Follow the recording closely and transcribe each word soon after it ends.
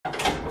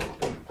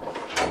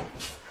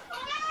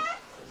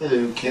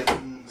Hello,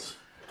 kittens.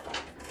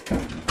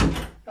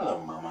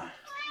 Hello, Mama.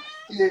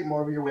 You ate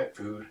more of your wet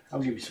food. I'll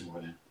give you some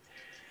more then.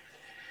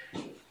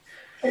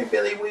 Hey,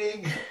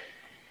 Billywig.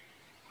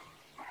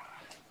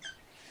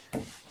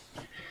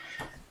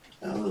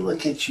 Oh,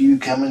 look at you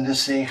coming to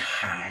say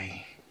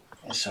hi.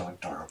 That's so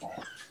adorable.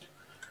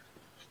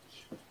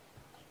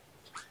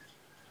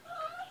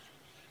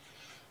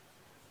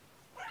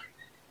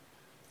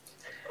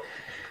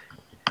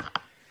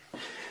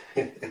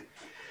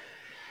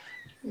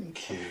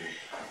 Okay.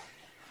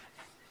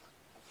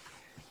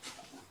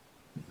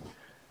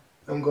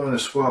 I'm going to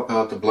swap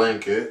out the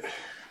blanket.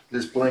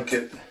 This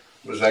blanket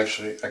was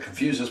actually, I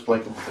confused this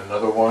blanket with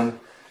another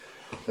one.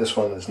 This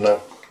one is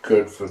not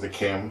good for the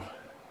cam.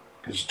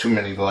 There's too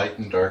many light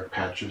and dark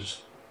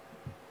patches.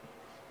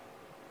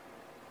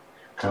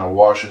 Kind of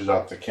washes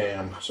out the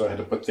cam, so I had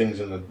to put things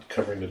in the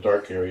covering the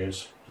dark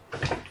areas.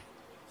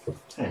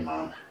 Hey,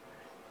 Mom.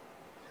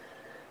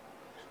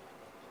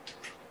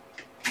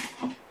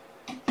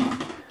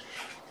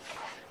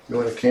 You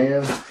want a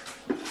can?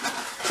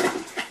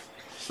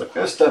 It's like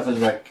that stuff is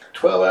like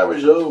 12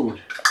 hours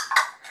old.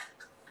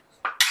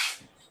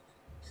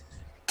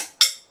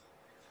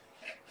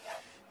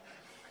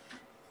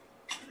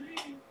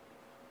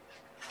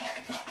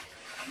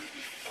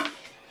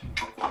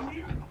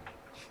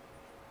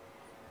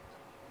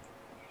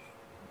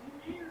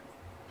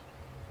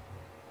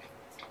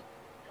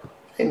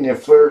 Hey,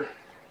 Niffler.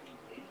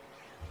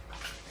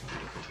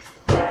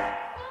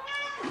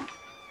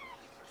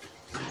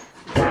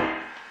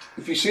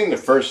 If you've seen the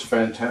first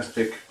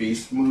Fantastic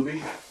Beast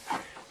movie,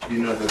 you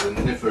know that the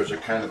Nifflers are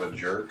kind of a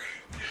jerk.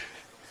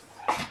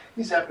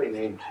 He's aptly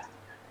named.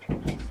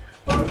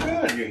 Oh,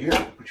 good, you're here.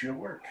 I'll put you to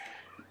work.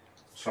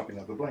 Swapping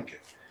out the blanket.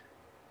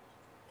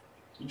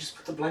 You just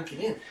put the blanket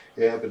in.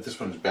 Yeah, but this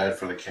one's bad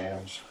for the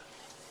cams.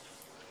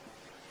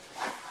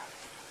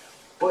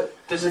 But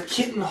there's a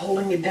kitten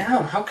holding it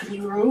down. How can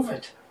you remove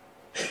it?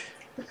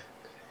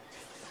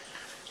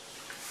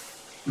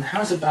 And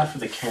how is it bad for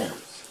the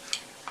cams?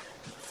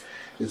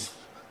 It's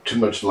too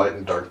much light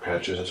and dark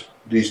patches.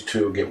 These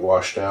two get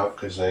washed out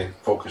because they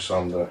focus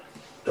on the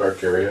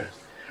dark area.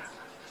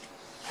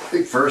 I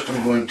think first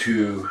I'm going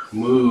to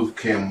move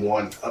cam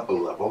 1 up a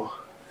level.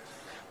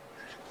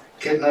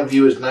 Kitten eye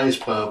view is nice,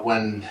 but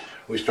when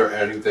we start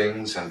adding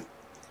things and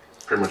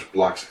pretty much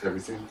blocks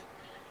everything.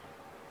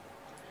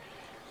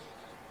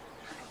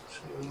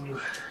 So,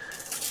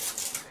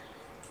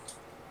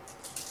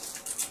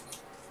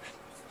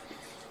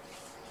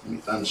 let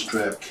me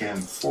unstrap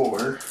cam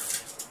 4.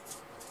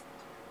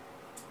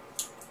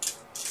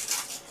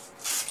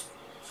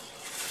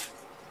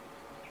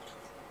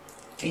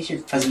 Here's your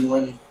fuzzy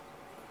one.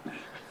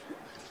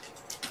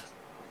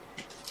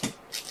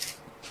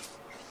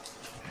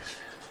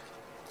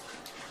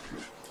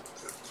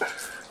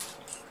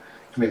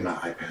 Give me my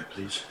iPad,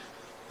 please.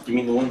 You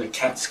mean the one the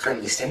cat's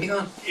currently standing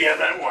on? Yeah,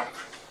 that one.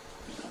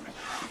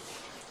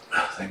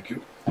 Thank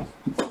you.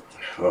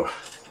 Oh,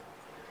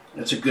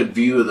 that's a good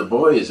view of the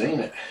boys,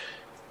 ain't it?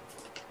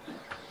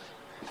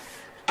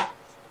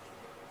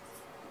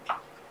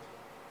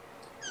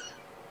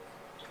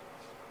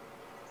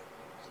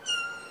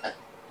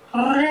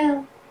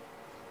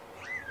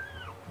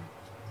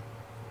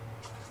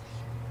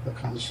 Look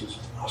how this is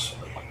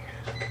oscillating.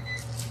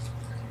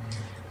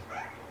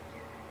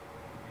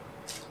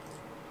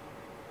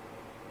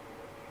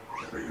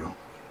 There we go.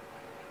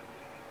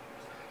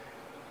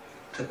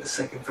 Took a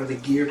second for the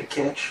gear to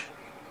catch.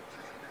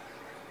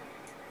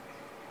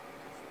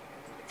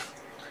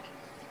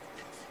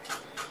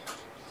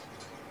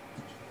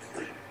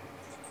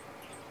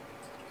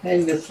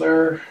 Hey,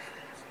 Niffler.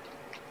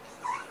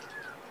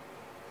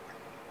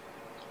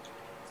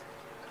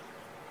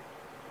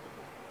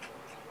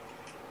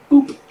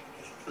 Boop.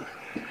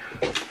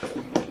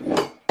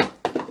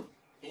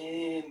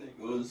 And there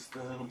goes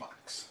the little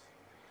box.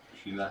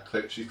 She's not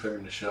she's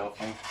clearing the shelf,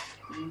 huh?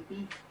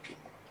 Mm-hmm.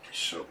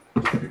 So,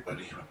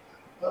 everybody.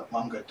 Oh,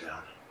 Mom got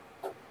down.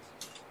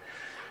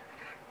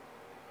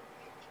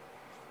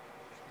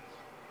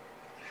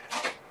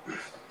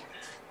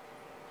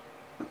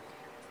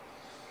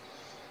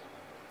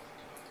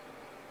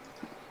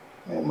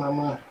 Hey,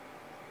 Mama.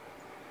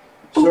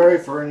 Sorry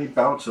for any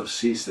bouts of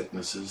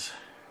seasicknesses.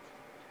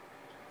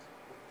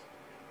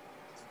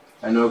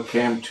 I know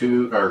cam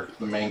 2, or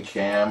the main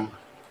cam,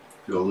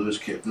 you'll lose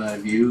kitten eye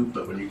view,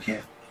 but when you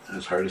can't,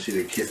 it's hard to see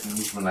the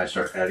kittens when I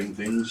start adding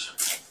things.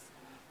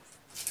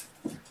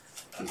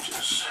 I'm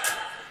just,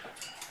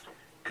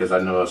 because I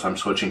notice I'm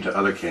switching to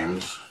other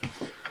cams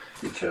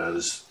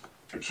because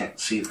I can't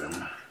see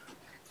them.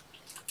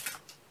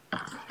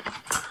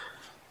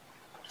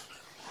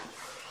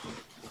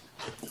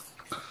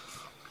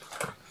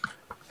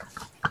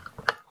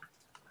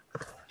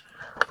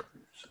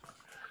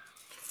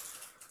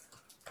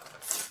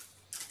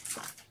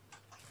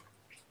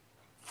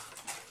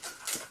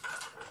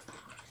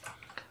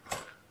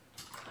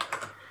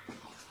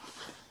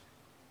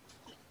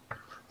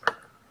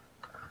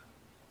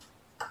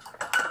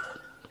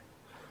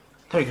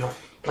 There you go.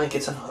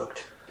 Blanket's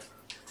unhooked.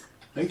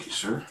 Thank you,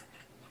 sir.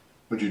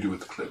 What'd you do with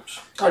the clips?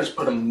 I just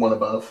put them one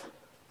above.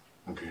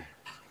 Okay.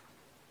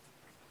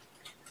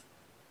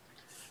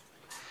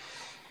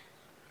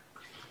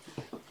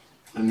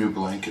 The new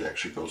blanket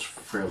actually goes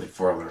fairly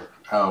farther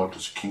out.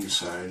 It's king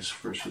size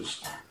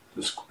versus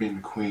this being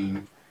the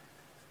queen.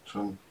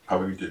 So I'm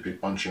probably just be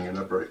bunching it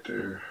up right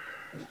there.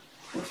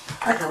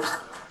 I help.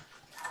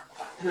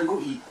 Here, go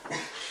eat.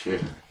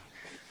 Shit.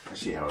 I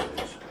see how it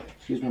is.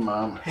 Excuse me,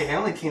 Mom. Hey, I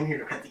only came here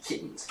to pet the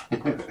kittens.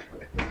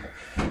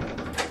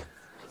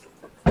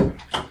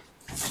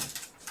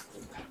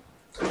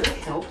 That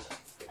helps.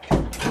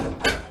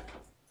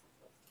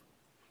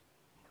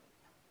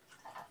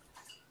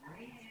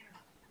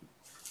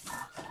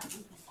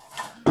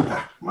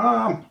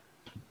 Mom!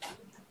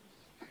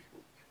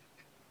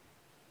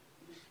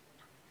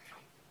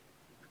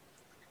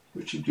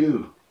 What'd you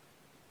do?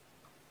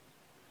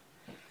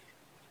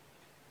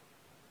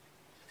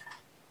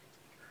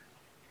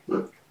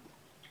 Look.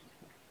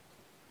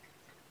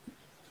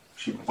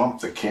 She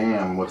bumped the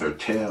cam with her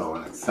tail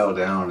and it fell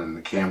down and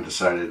the cam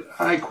decided,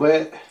 I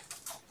quit.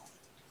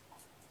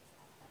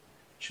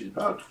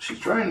 She's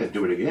trying to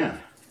do it again.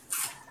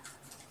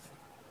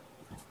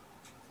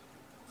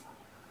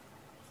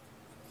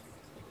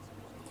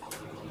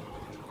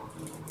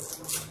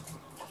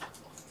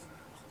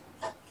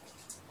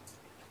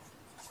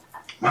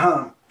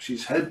 Mom,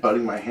 she's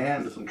headbutting my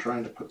hand as I'm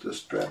trying to put this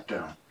strap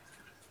down.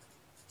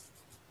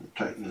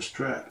 Tighten the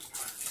strap.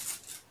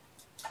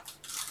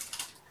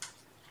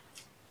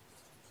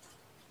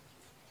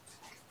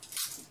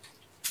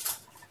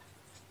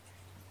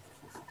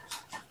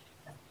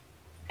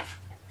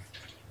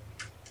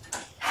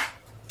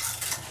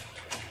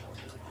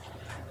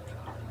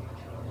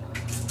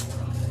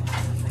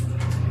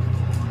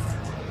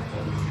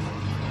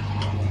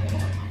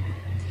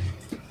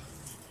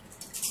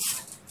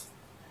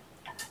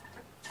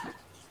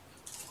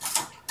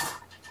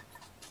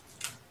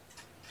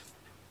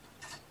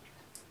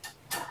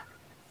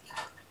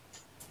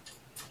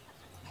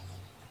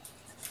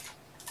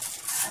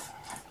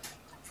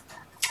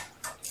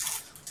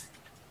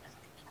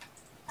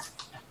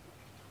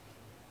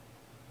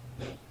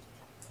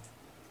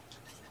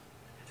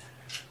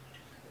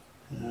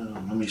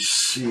 Let me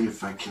see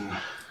if I can.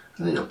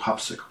 I need a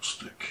popsicle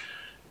stick.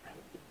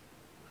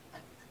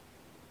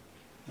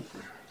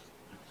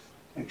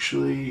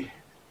 Actually,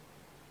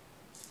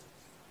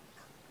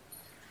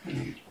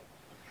 if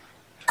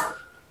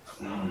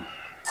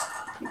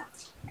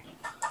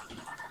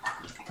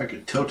I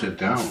could tilt it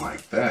down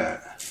like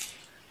that.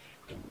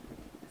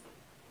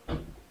 I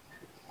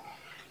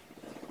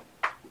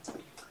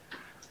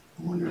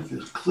wonder if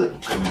this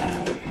clip comes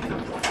in.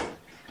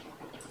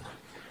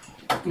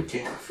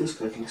 Okay, feels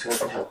cooking, so I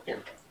can help you.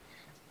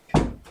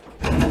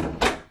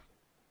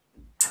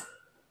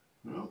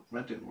 No,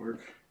 that didn't work.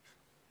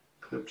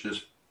 Clip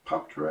just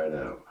popped right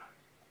out.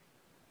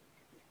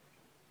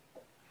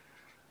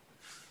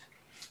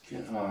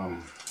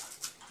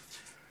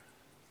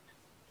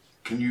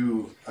 Can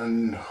you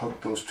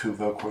unhook those two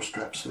Velcro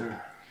straps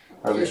there?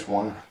 Or at least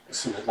one? As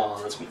soon as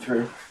Mama lets me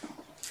through.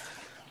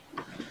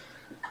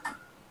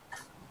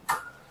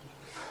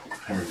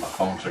 Hand me my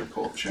phone so I can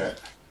pull up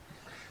chat.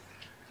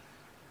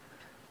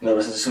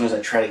 Notice as soon as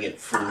I try to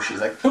get through, she's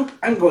like, nope,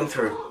 I'm going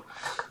through.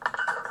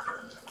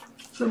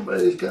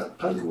 Somebody's got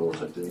potty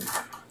rolls, I think.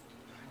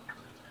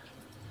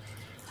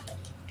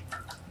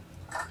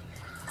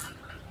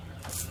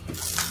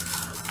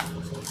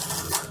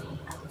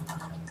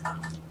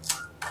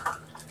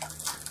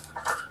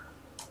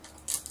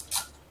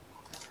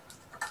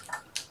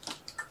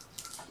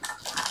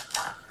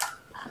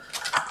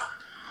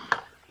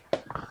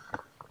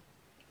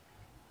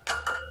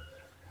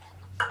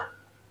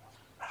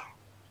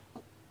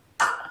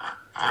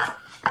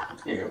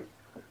 Here you go.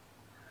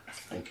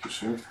 Thank you,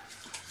 sir.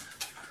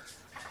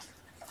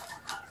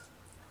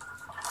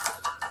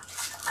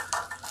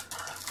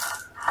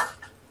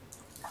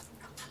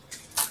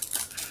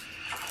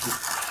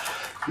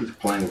 He's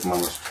playing with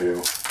Mama's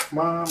tail.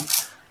 Mom!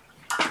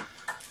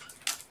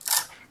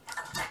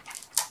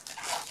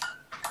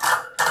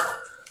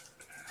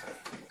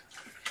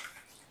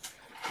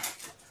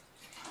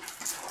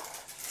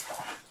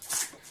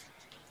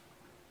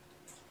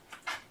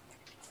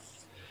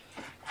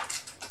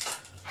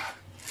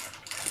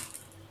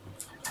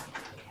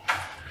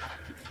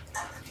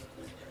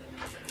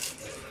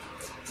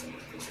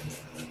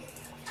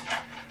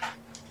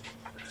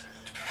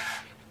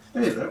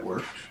 Hey, that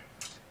worked.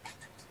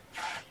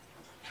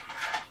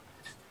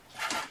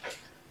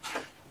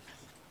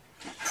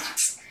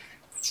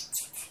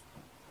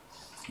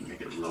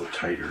 Make it a little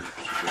tighter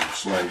so it doesn't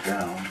slide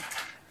down.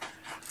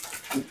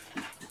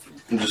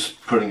 I'm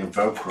just putting a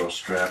Velcro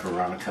strap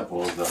around a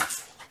couple of the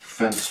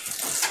fence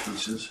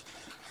pieces.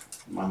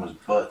 Mama's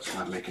butt's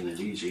not making it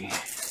easy.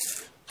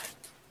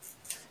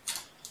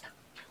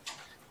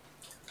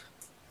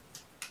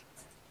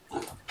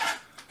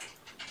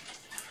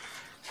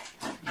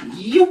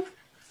 Yep.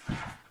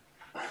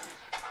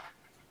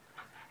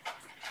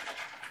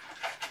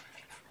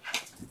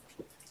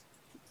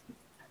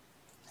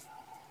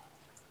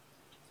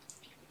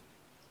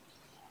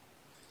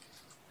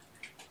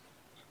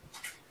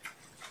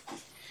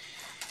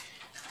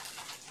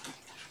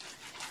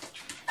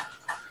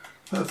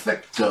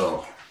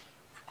 Perfecto.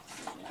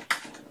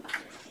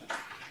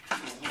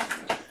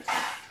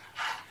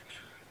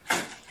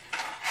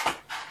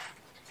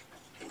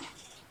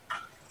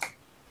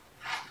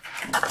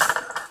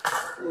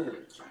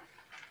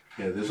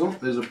 Yeah,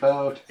 there's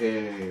about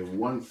a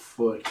 1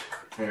 foot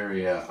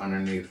area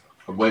underneath,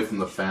 away from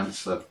the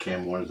fence that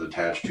Cam 1 is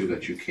attached to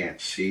that you can't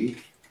see.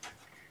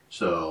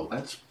 So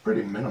that's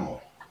pretty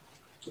minimal.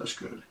 That's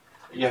good.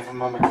 You have a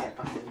mama cat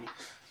behind me.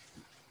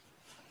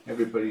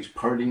 Everybody's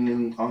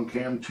partying on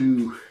Cam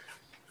 2,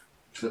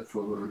 except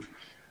for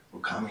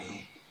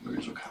Occamy.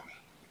 Where's Occamy?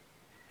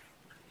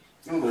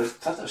 Oh, I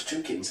thought there was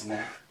 2 kittens in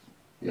there.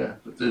 Yeah,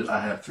 but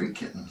I have 3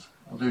 kittens.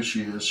 Oh, there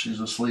she is.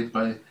 She's asleep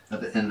at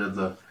the end of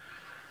the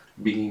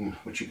beam,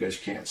 which you guys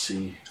can't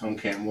see on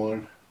Cam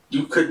 1.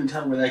 You couldn't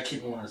tell where that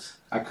kitten was.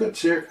 I could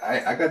see her.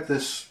 I got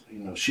this,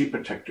 sheet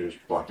protectors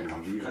blocking my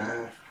view,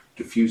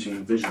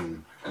 diffusing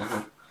vision.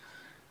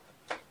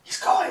 He's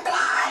going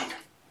blind.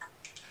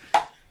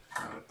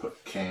 I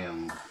put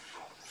Cam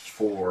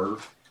 4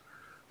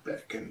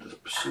 back into the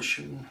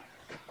position.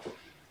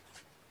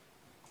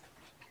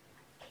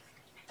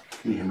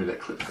 Can you hear me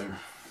that clip there?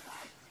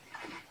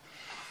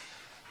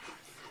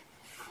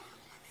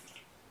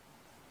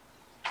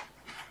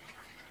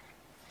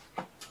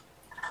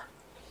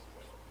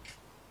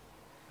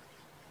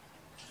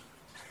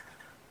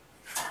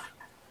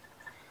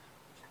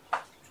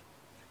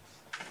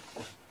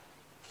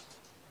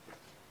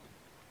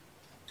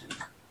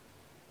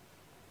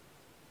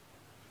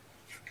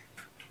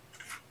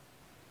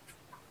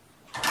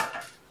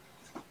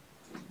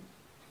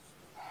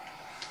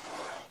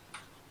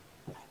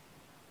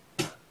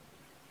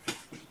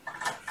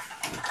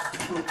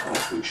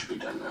 Food should be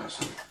done now.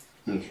 So.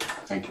 Okay,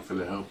 thank you for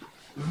the help.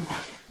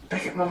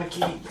 Back at Mama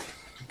Kitty.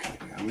 Okay,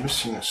 I'm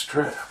missing a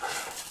strap.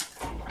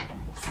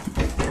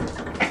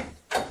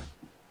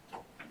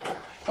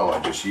 Oh, I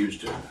just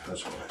used it.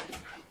 That's why.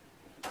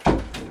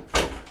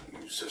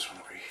 Use this one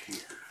over here.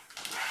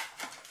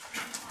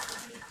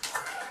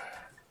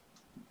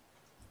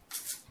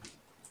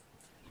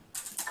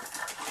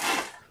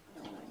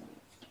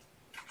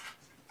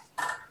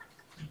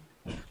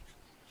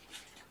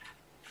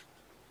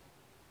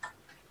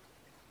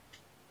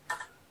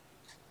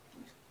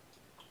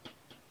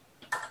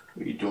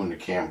 What are you doing to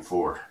Cam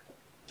 4?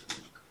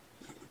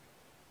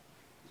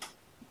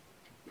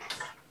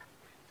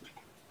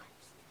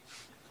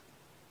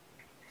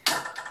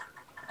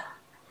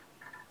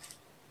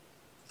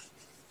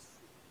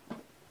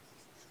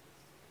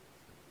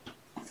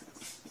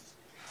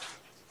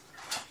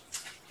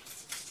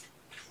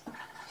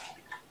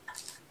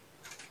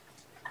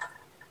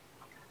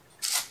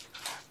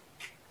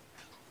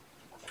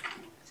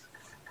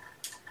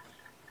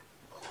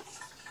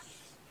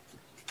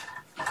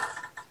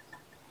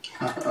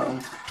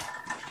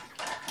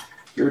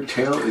 Your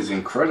tail is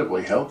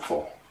incredibly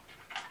helpful.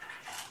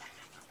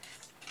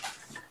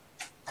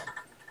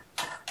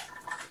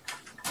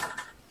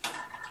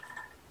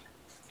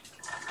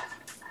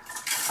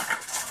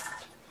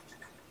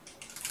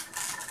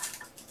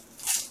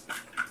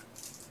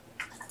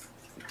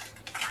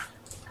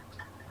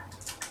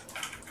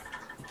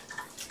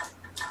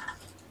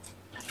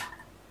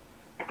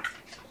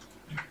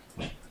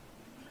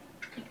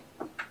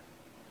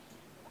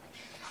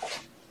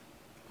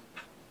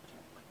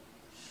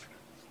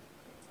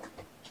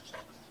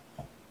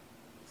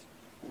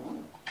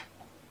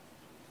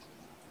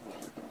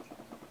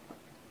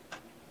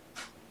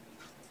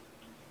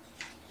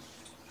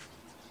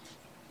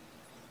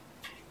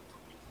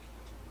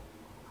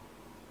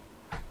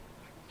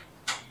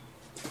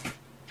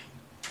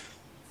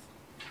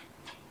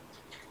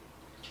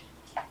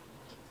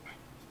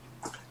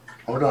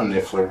 Hold on,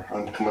 Niffler.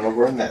 I'm coming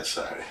over on that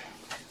side.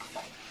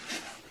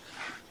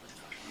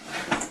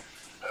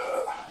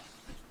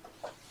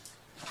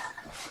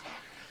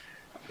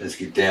 Let's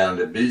get down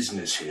to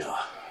business here.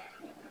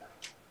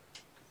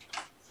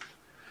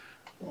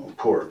 Oh,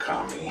 poor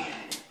Occamy.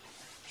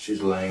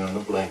 She's laying on the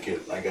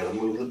blanket. I gotta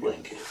move the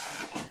blanket.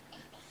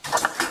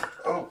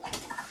 Oh,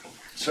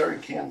 sorry,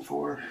 Cam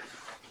 4.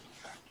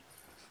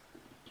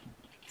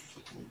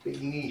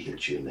 Big knee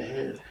hit you in the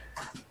head.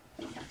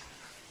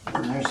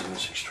 And there's the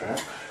missing strap.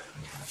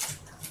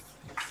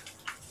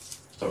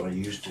 Thought I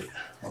used it.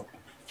 Oh,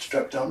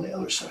 strapped down the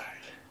other side.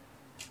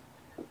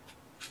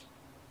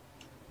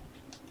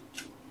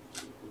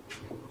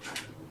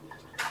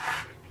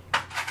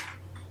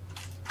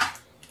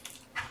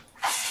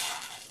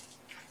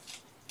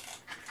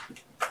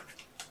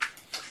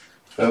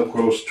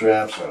 Velcro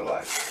straps are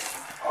like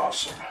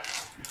awesome.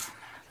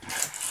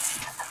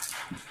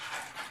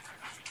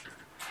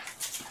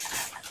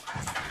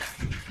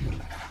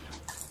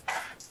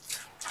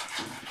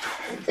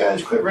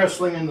 Guys, quit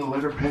wrestling in the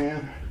litter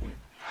pan.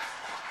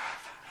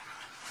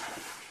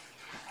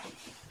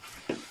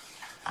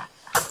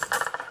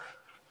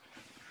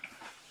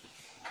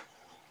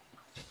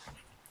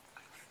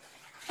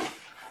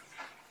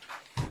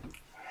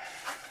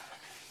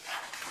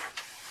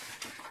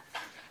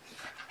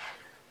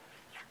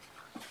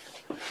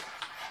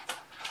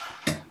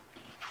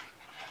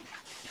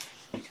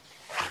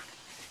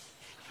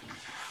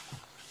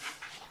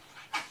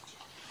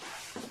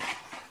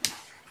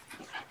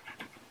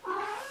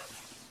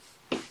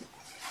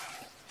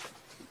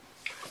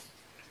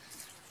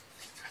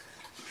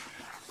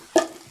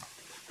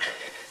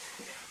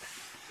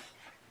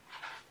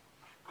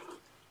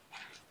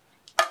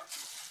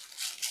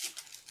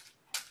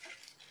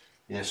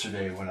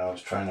 yesterday when I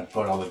was trying to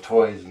put all the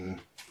toys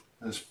in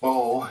this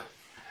bowl.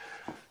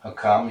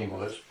 Occamy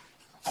was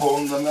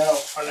pulling them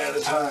out one at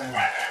a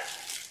time.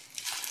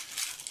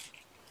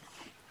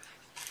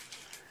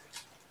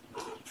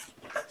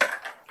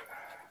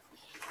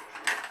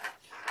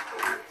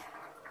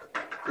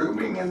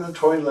 Grooming in the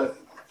toilet,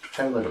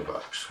 pretend litter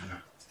box.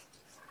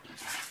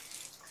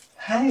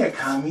 Hi,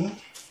 Occamy.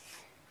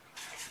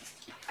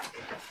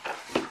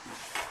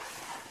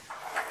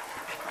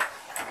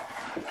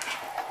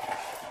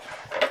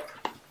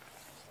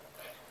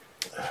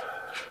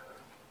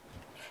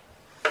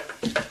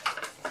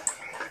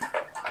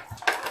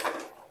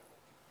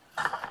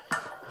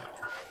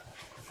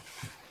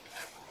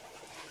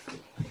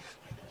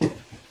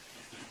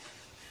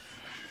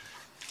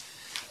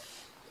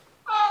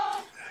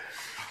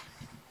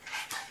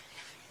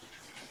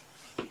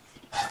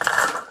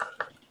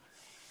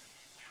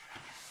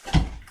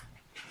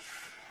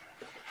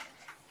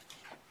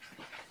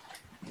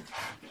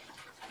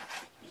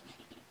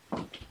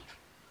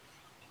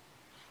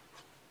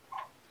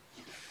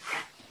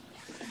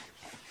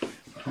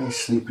 My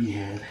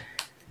sleepyhead.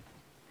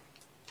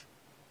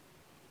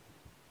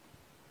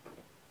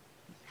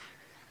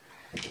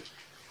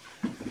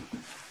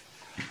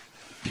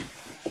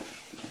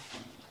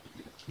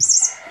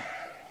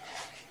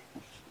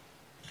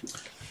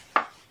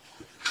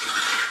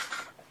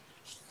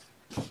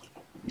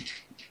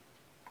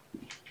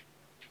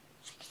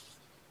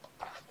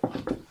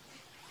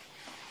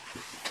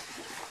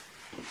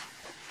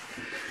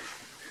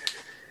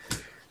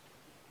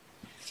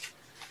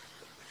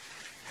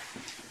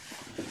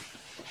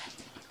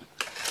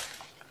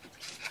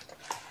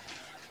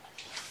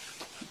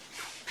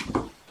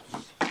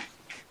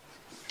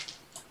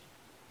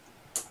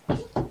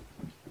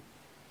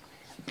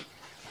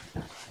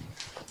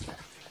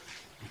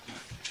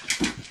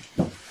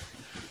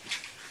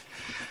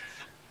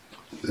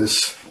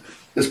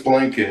 This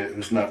blanket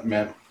was not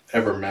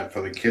ever meant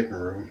for the kitten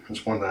room.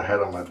 It's one that I had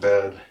on my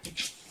bed.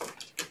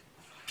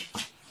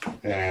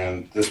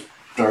 And this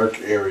dark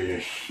area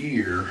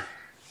here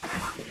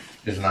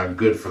is not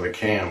good for the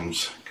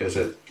cams because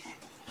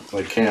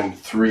like cam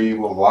 3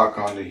 will lock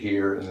onto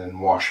here and then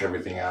wash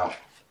everything out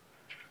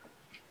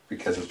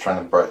because it's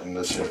trying to brighten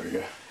this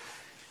area.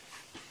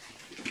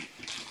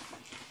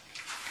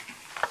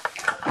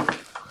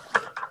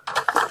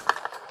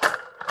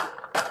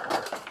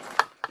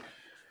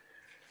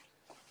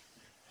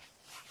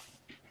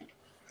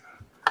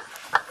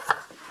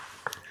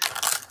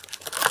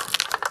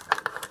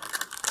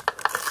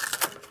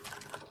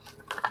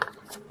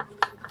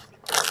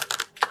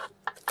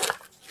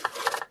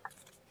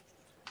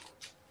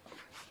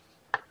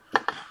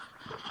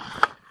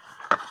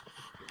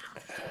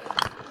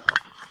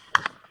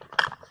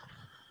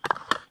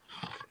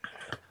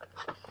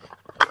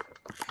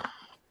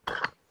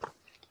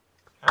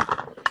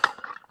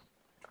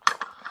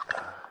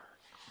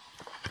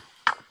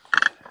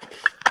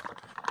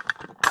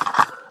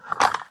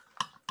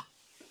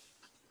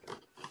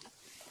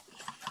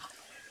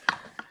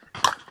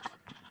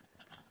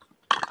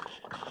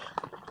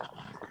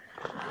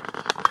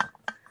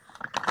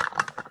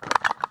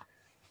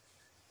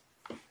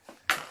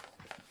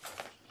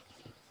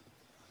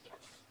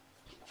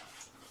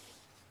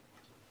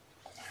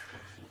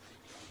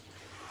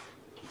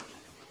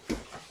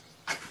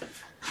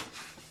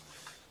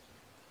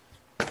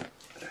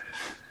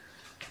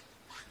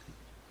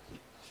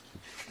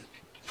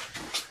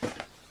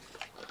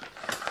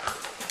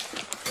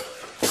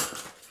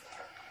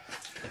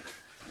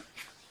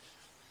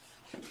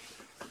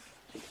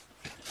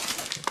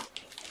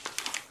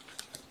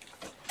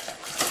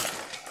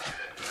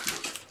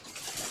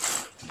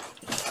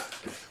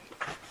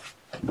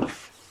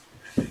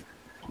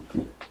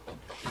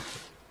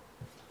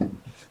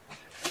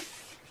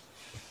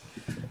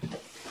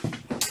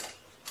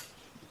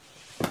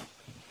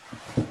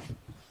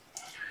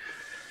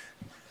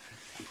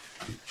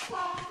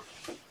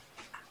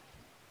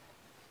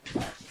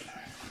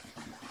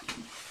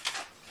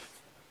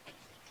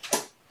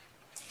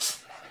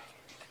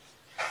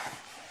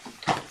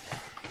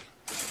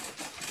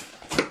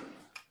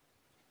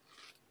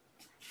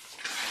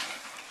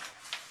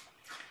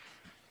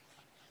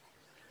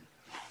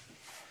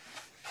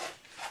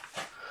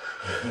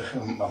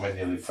 Mama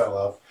nearly fell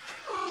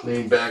off.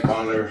 Leaned back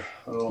on her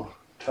little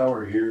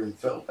tower here and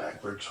fell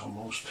backwards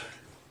almost.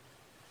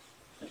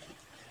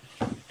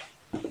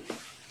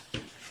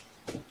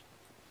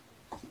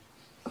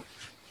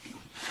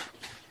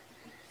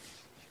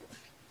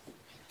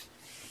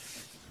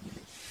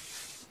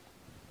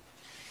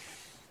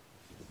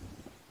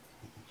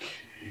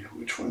 Okay,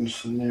 which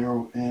one's the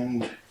narrow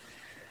end?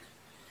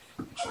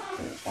 That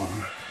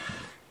one.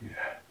 Yeah.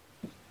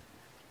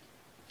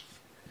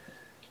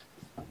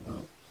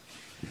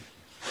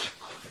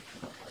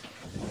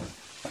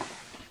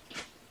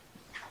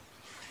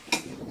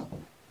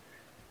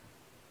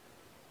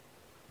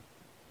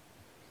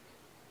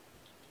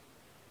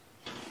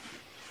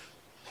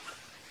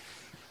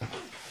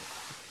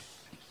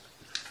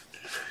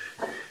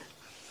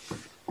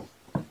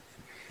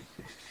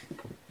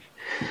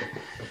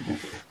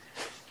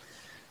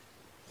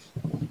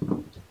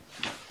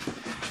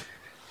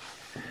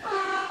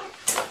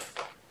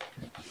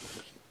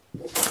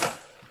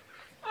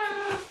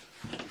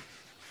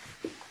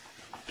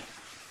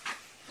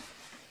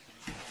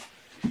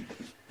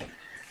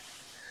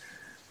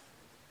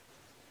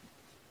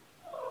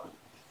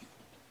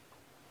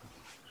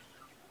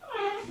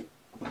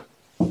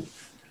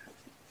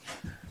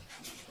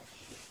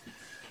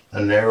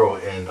 the narrow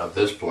end of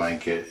this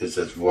blanket is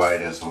as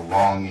wide as the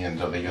long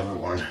end of the other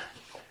one.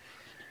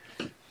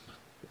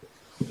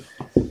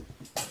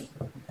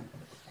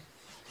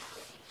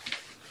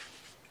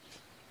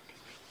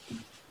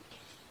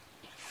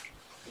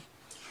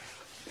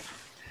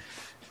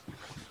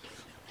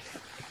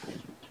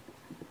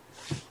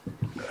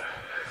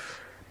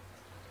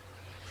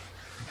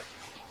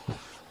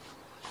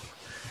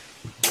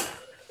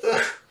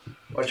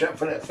 Watch out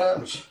for that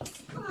fence.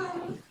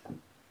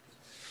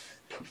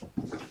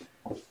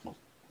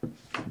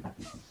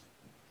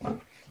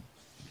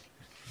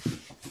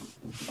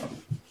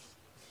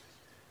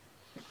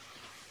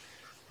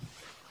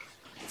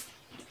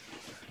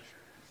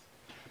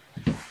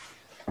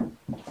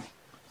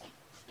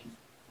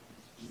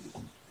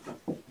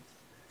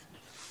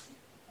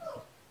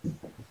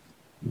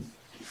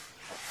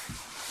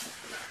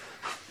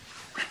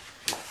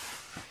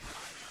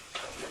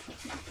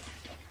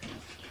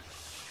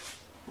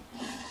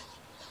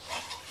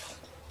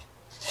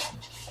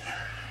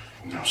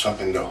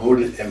 Something to hold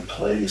it in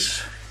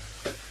place.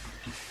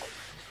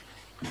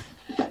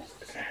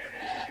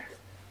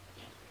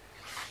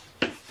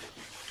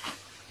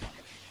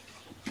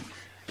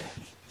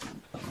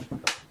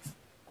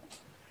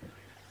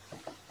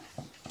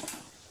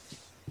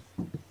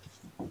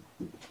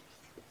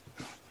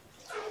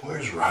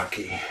 Where's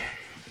Rocky?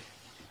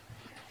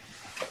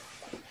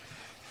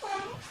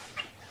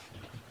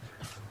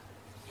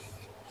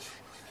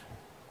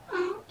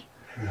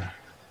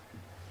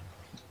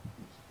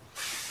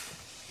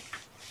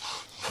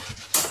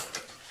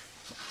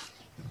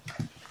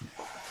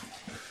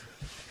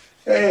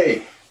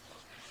 Hey!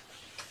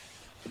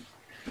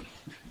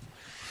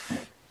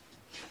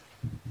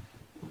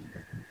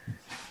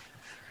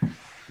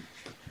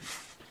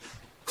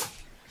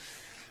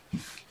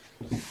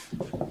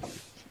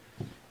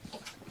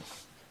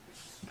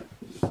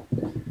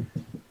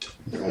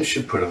 I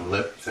should put a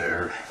lip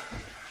there.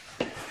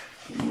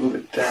 Move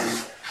it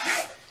down.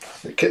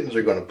 The kittens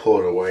are going to pull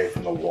it away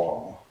from the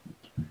wall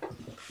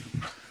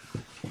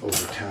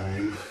over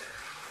time.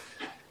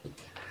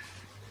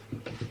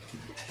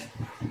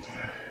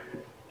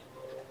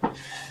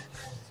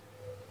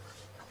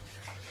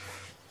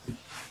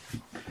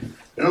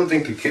 I don't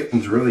think the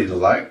kittens really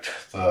liked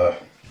the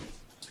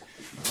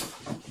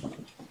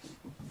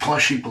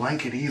plushy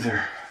blanket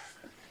either.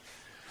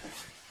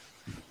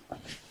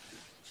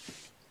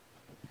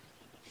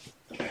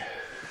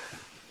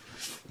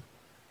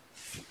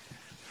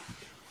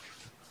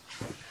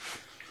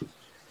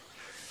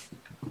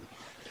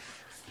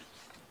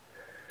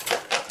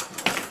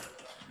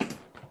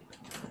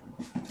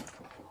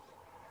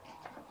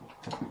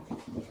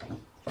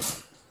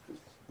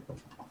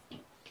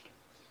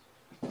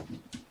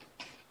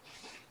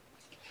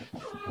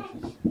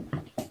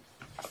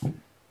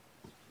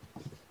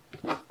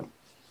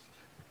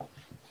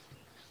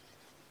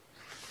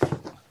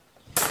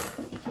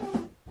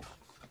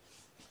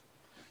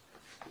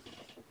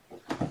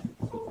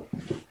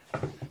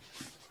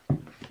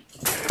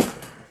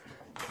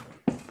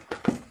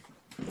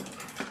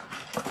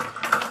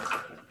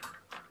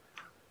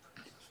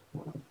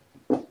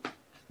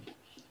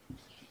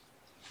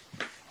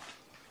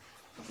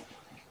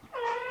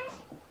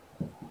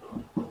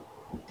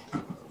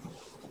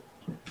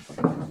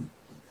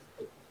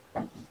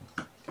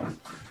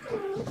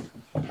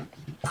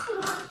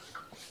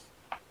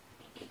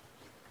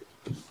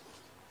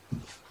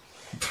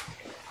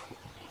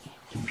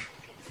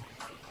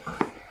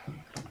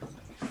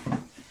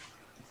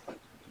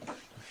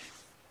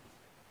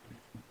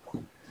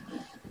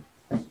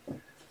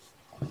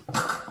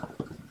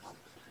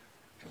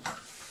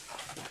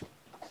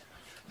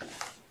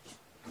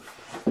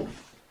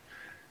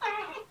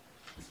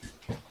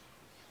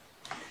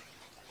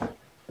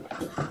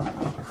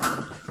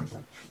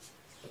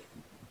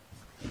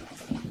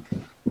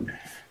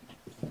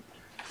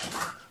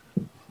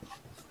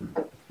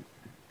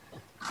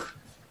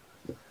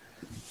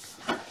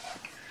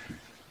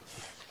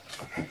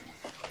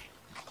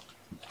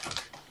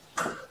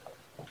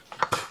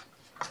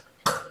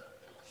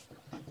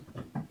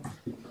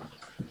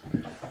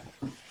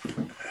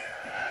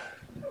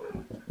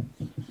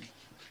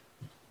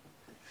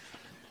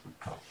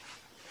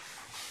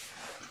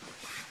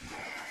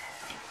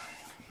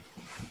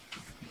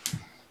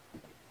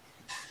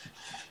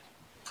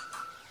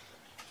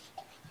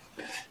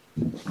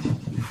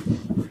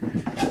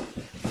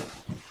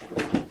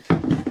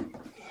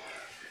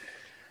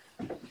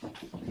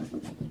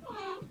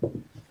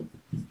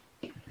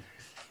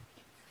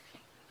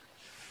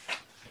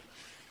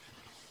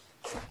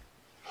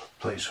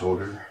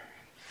 Placeholder.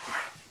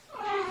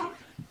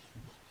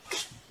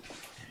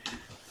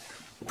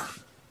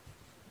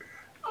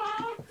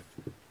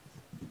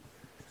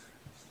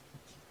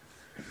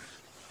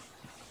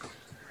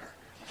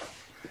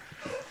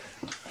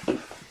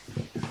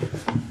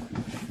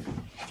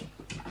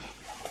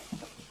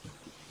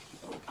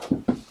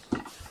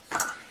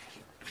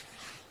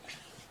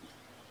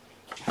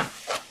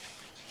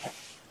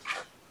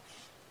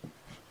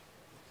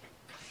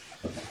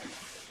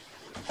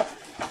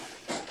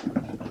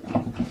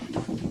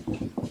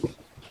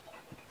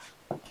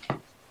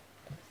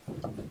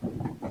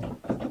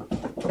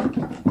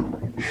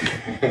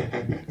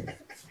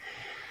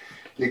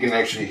 can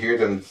actually hear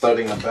them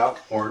thudding about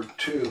more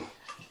too.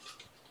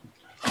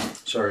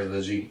 Sorry,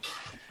 Lizzie.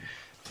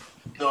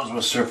 Those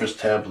with Surface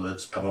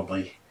tablets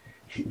probably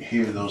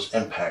hear those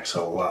impacts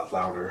a lot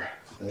louder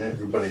than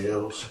everybody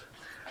else.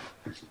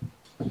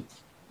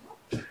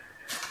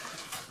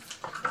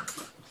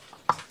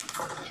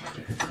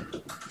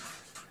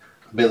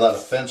 Be a lot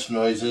of fence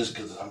noises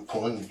because I'm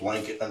pulling the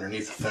blanket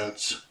underneath the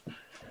fence.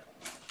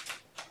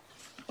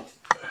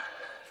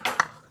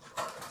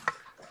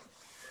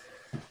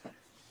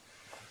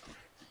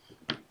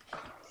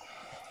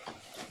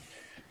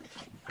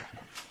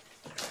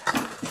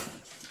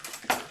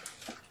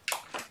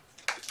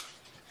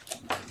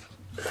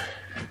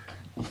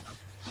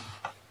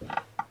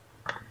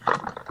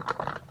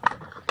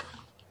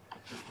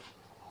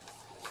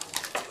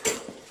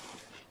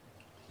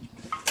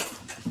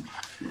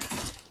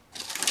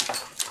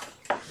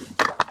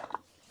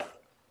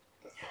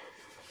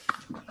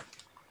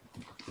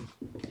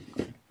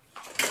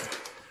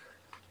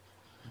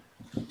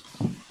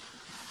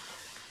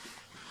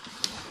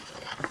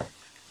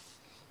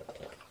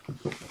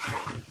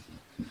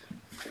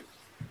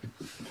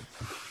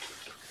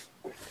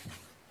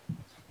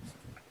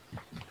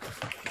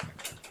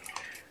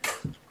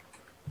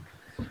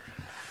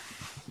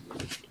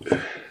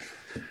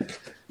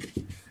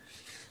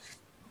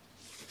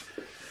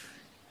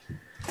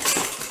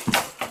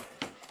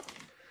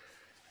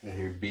 I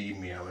hear Bee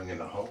meowing in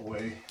the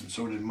hallway, and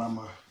so did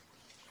Mama.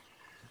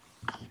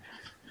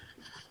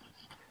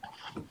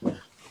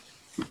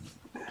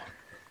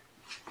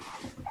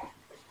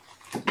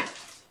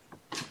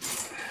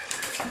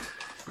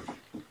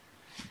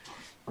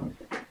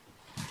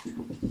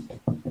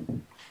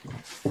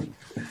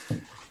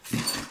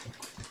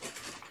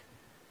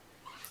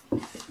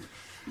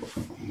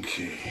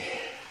 Okay.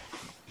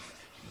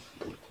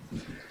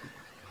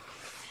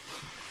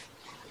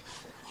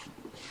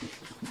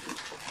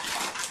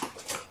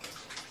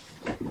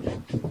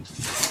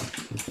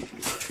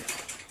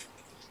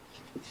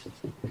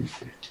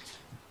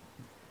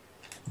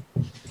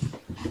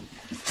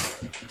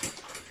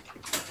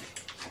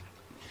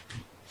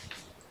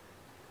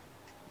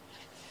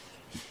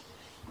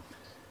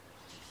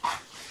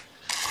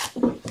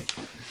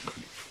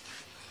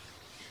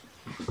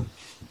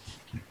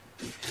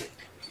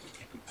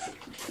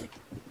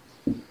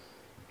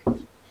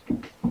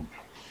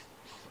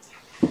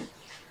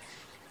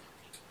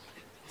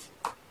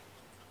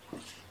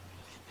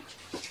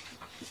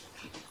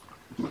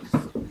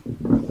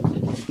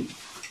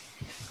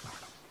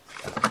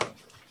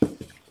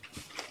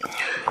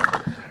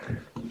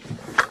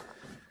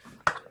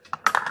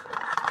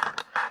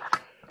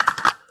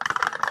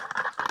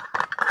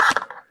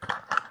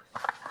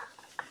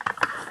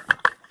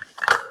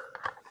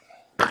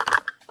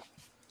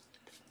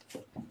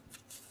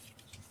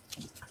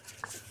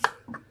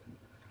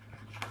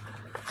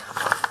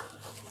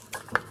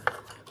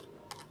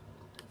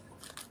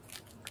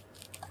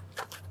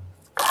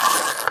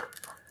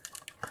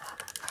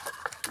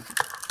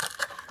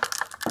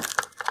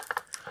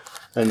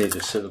 I need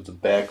to set up the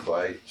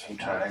backlight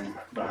sometime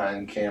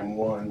behind cam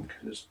 1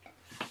 because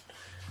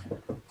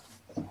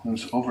when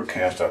it's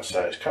overcast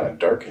outside, it's kind of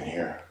dark in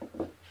here.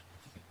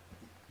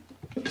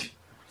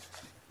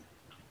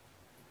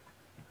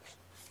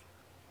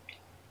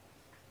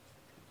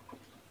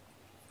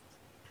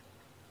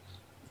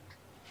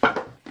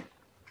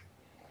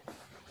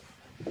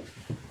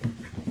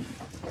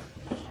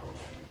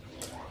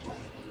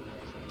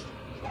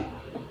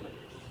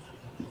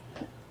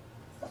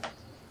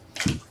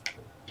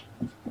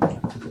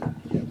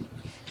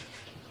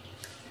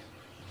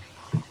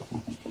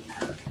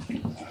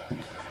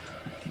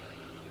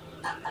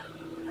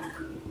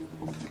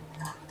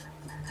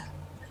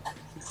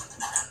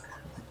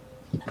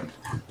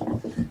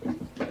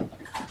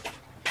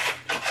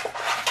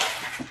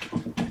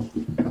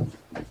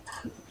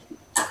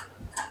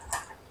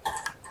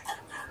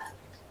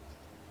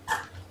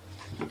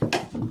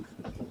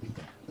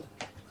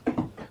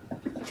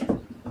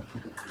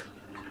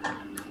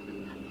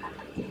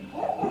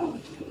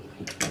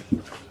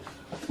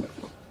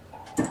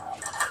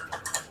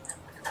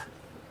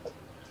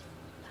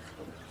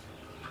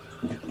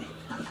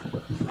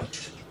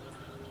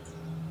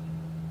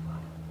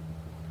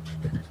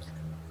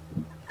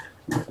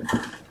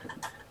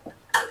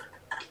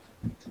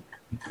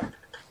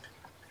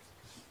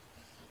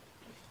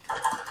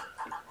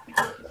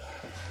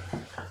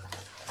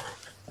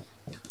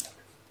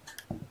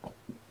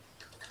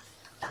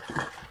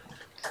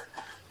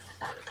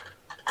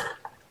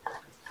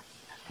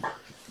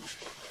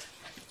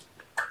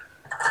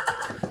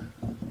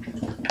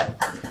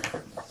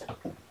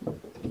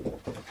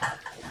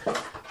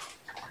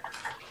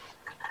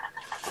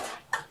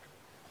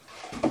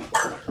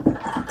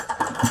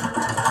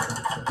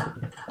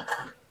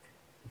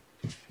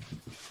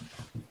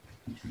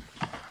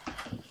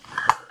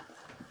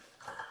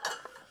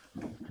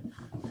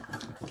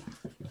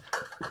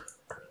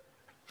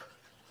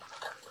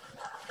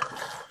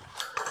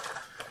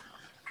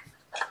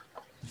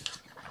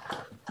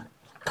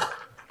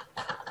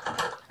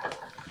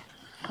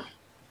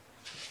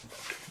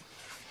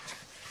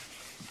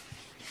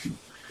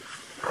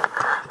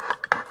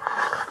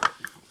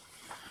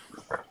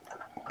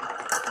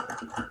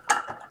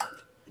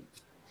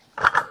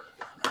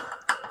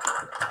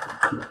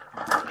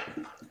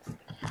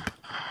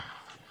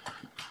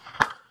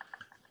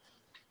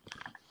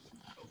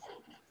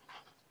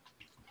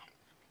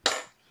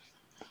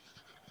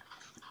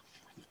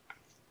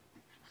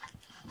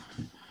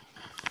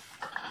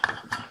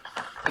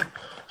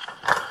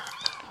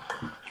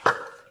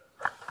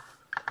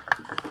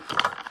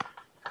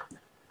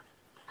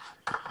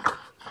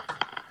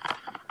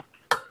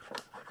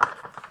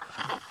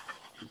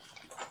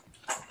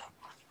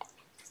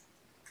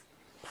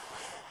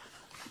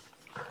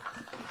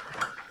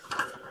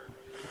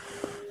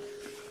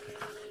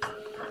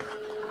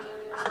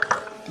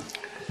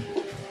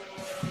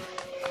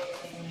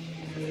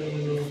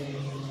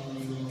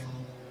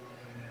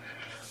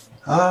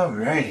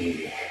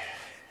 Alrighty.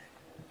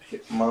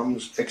 Get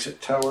Mom's exit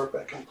tower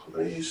back in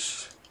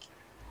place.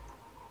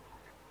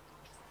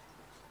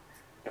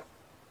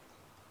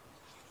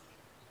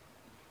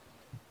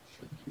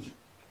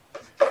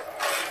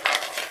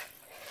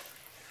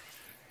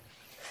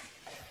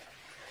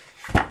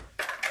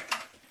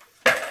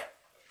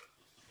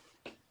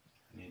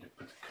 Need to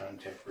put the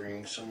contact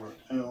ring somewhere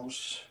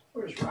else.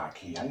 Where's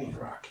Rocky? I need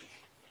Rocky.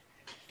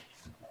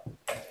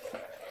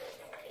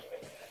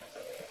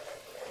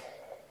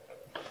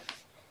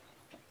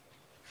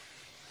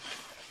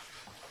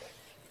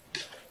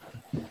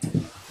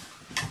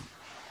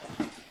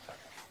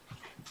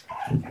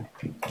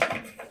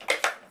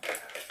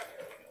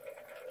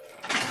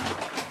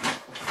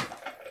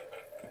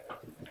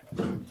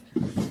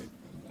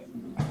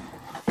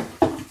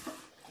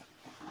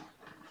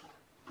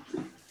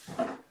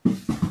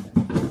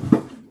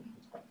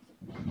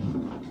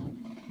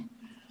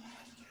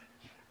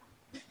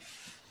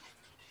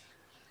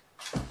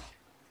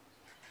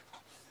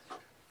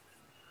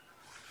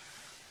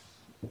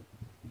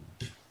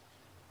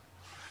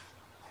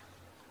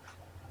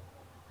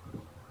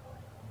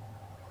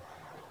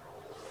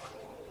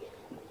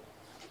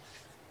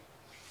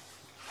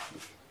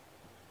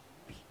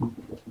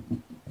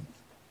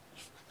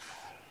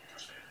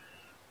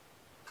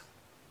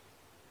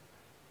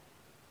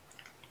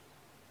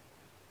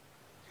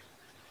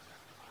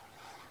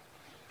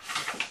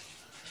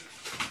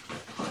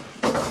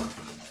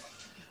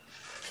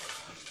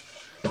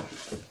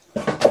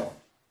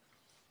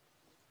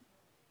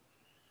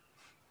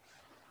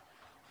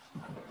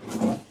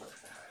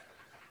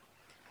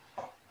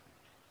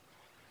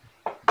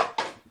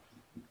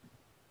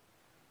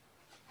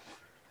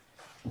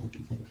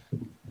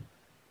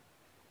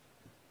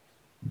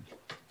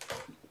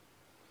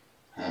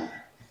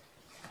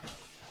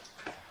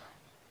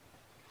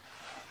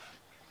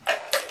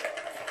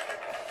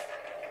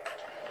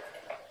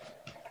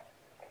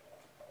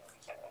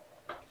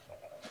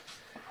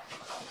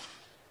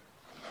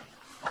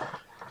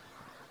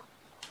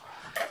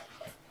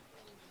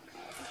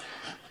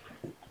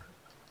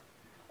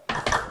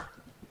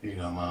 Here you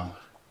go, Mom.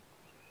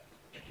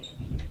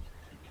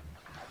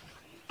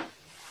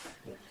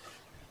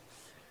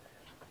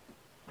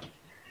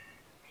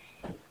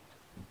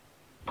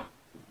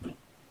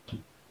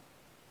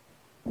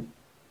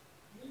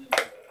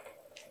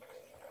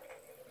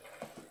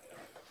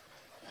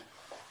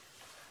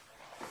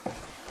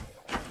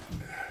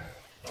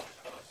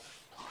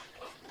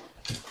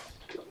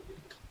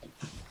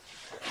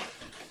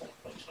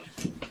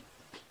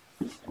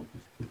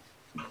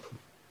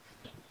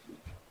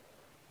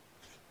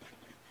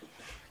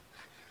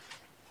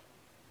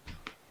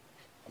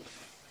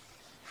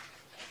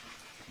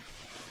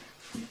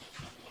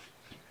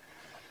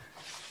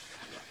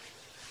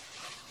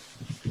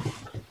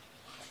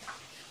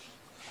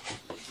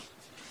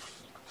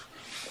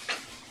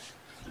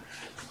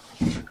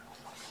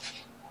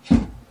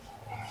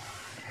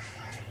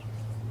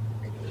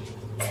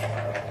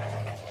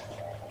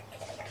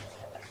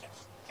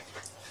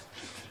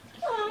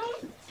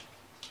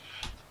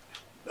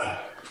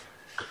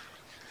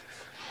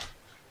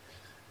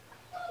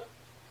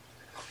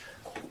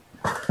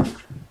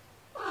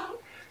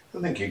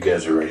 I think you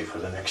guys are ready for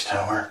the next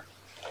tower.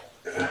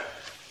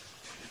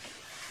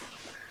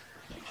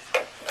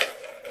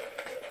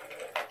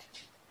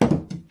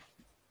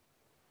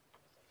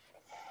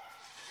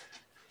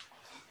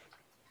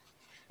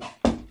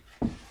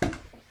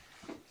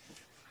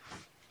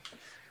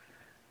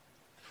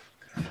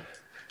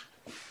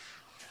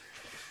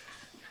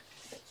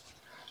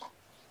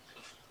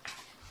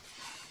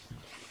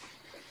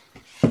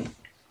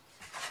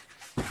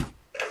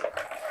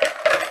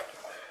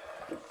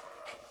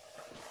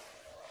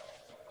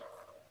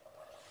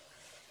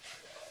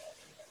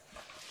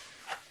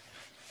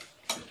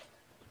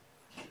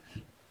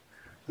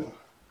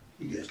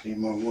 You guys need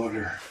more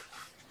water.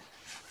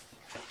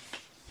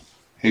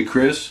 Hey,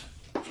 Chris.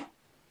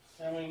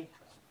 Tabby.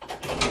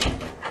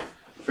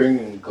 Bring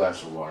in a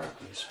glass of water,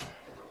 please.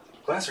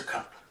 Glass or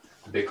cup?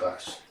 Big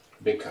glass.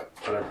 Big cup.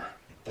 Whatever.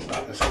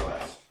 Not this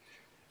glass.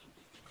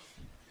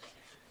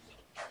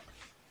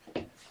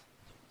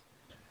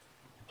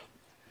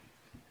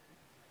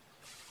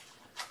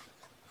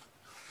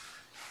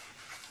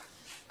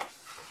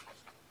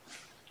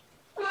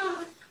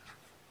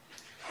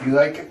 You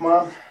like it,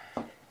 Mom?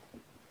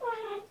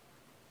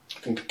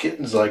 I think the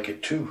kittens like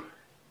it too.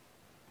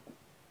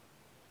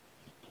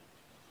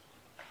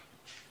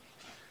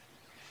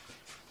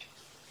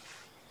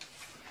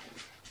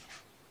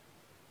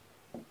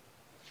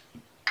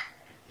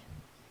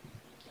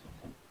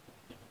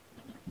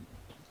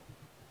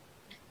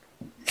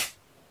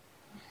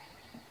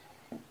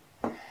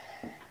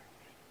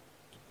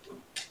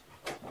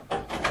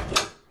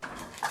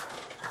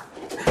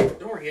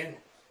 Dorian.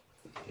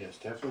 Yes,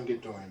 definitely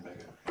get Dorian back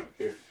up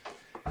here.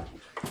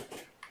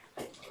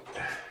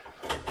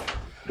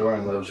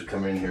 Dorian loves to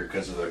come in here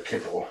because of the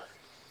kibble.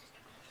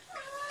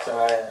 So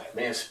I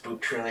may have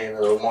spooked Trillian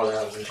a little more than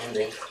I was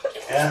intending.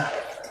 Yeah.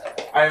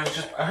 I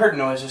heard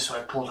noises, so I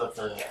pulled up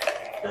the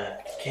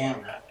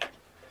camera.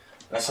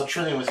 And I saw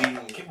Trillian was eating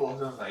kibble,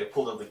 so I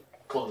pulled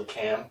the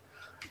cam,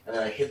 and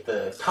then I hit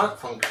the talk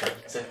function.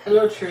 I said,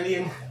 "Hello,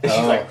 Trillian." And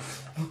she's like,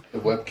 the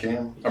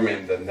webcam? I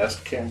mean, the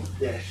Nest cam?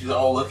 yeah, she's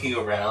all looking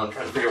around,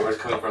 trying to figure out where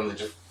it's coming from, and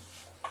just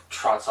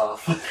trots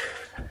off.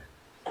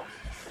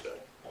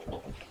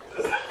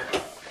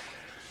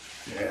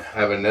 Yeah, I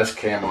have a Nest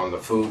cam on the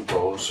food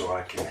bowl so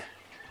I can.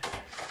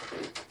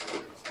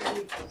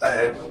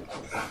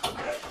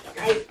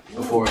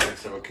 Before I had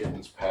several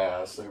kittens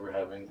pass, they were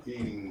having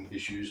eating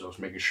issues. I was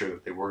making sure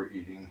that they were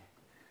eating,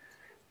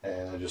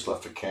 and I just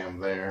left the cam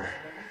there.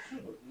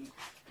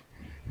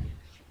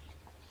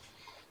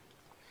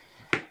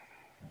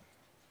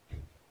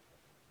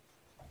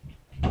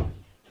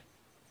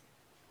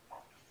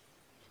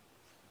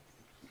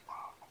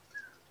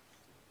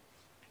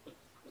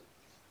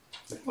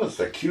 That was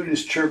the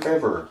cutest chirp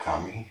ever,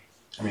 Occamy.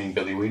 I mean,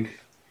 Billywig.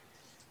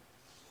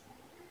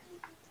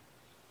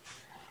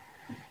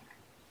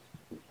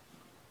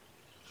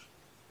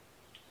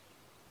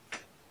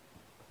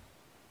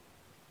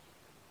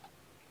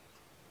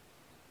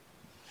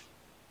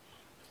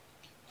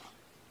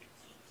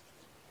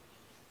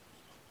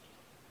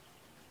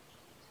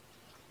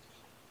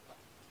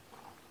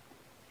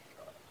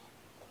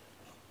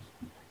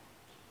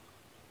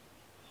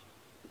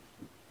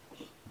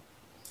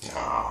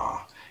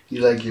 Aww,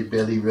 you like your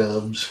belly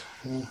rubs?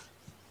 Huh?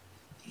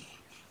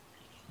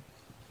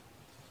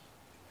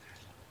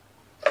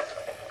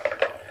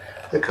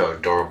 Look how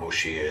adorable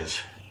she is.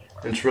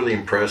 It's really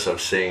impressive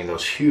seeing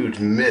those huge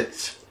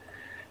mitts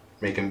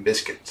making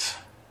biscuits.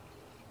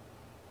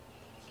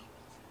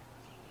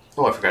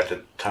 Oh, I forgot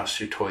to toss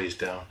your toys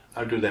down.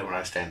 I'll do that when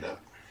I stand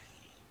up.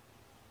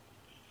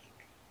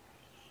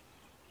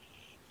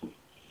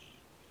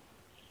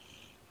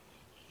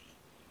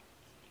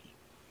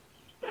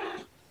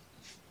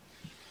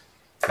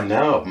 And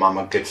now if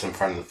Mama gets in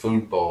front of the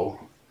food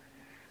bowl,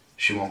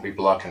 she won't be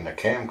blocking the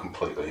cam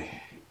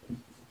completely.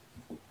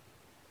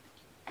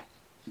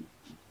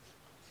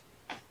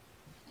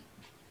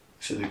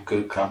 This is a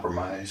good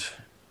compromise.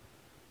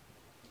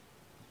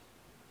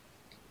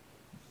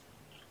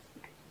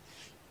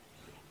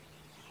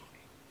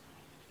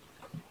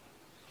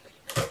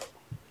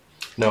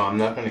 No, I'm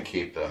not going to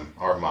keep them,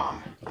 or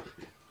Mom.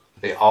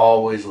 They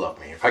always love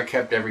me. If I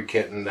kept every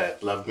kitten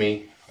that loved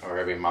me, or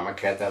every mama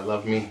cat that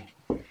loved me,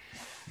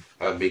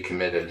 I'd be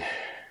committed.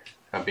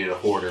 I'd be the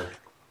hoarder.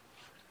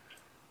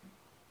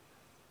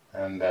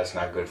 And that's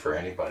not good for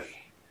anybody.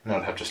 And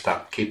I'd have to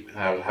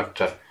I would have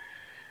to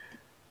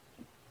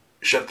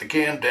shut the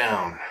cam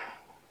down.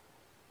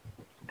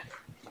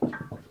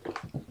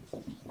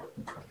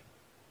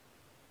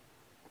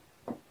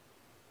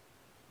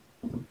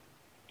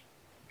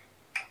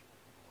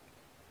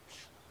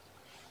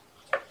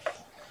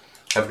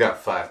 I've got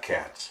 5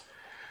 cats.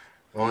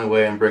 The only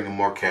way I'm bringing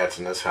more cats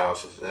in this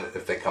house is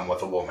if they come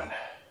with a woman.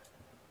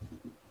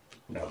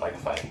 You know, like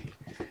if I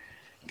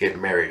get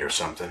married or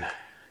something.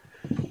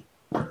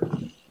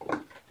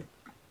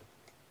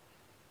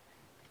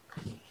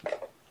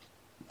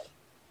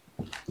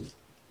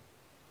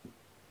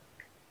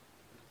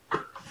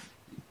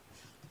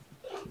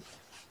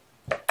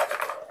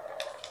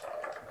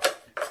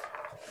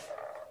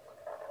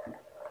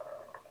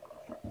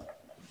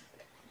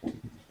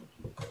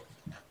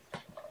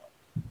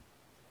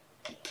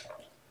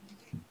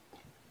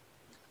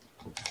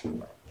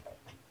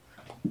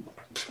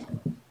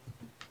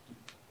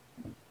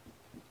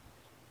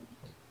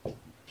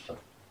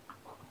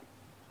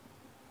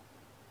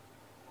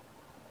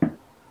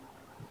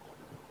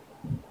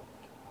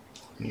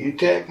 You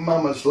take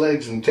Mama's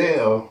legs and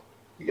tail,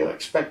 you gotta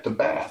expect a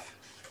bath.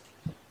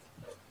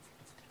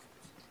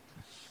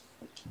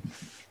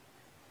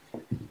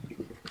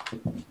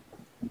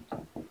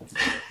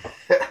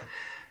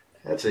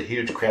 That's a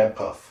huge crab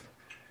puff.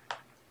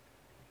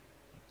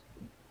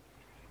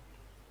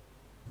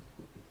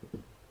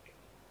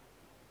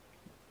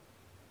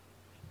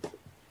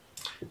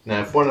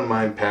 Now if one of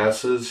mine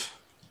passes,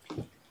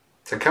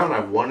 the count I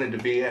wanted to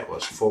be at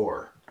was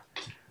 4.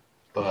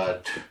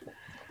 But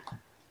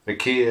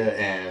Nakia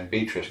and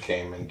Beatrice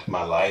came into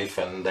my life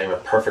and they were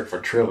perfect for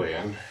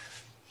Trillian,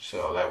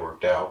 so that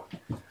worked out.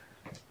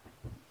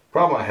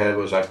 Problem I had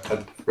was I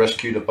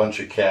rescued a bunch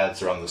of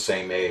cats around the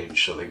same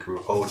age, so they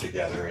grew old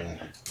together, and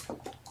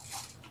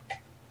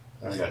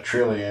I got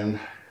Trillian,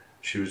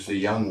 She was the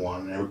young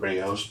one, and everybody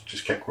else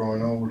just kept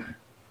growing old.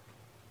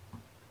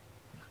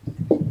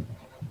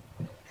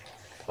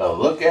 Oh,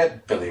 look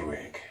at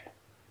Billywig.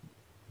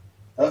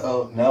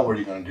 Uh-oh, now what are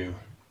you going to do?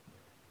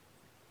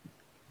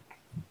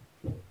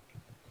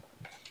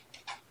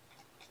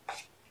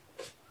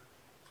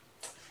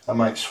 I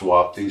might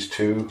swap these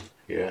two.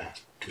 Yeah,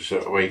 because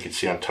that way you can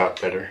see on top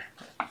better.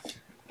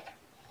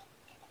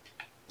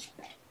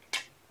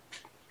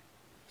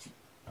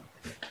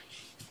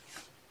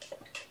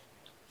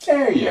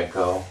 There you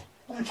go.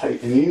 That's how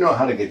and you know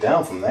how to get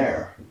down from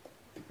there.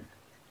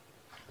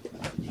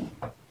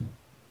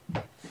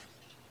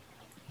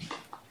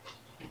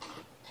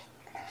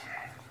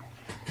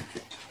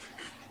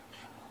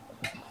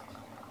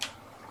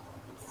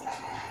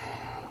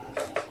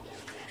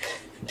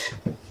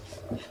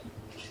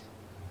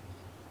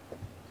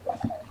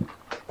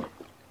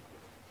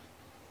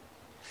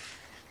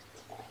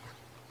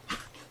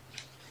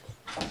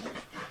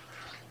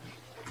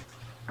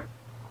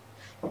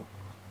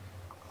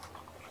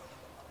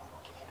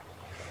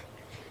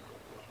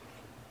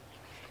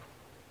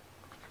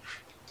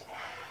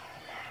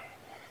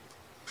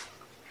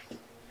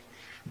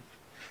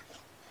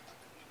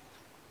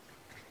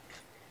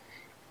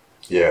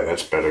 Yeah,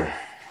 that's better.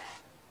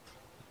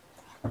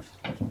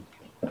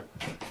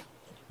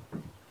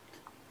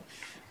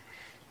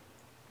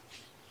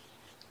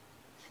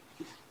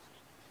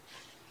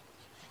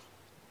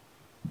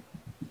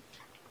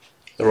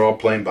 They're all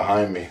playing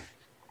behind me.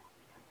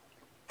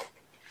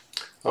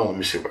 Oh, let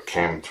me see what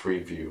Cam 3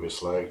 view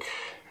is like.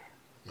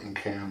 And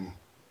Cam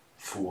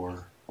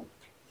 4.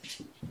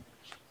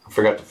 I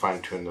forgot to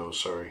fine tune those,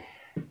 sorry.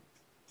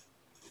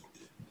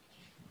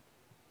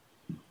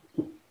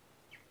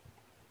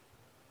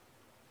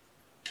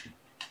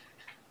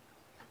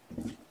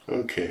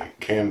 Okay,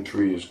 Cam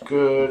 3 is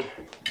good.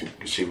 You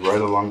can see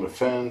right along the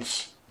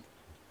fence.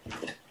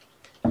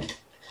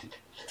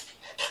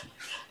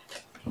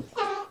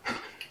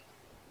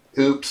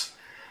 Oops,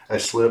 I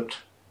slipped.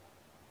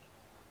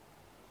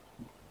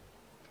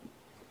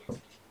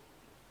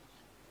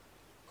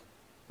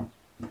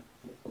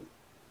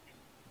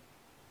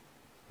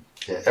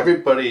 Yeah,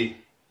 everybody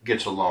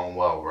gets along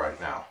well right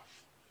now.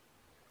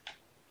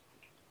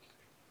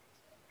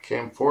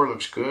 Cam 4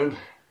 looks good.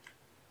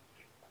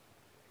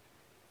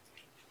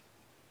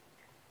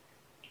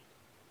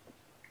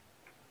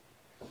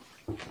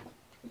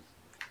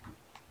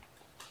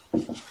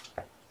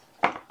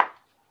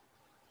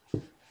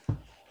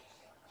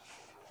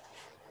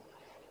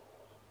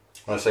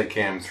 When I say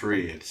Cam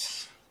 3,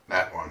 it's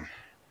that one.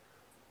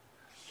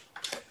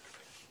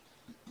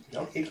 You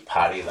don't need to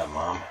potty them,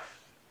 Mom.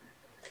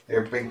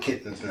 They're big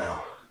kittens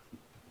now.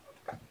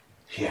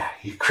 Yeah,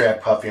 you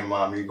crab puppy,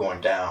 Mom, you're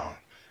going down.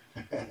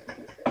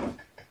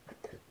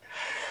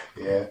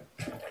 Yeah.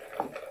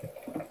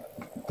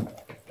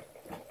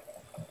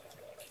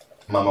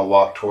 Mama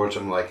walked towards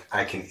him like,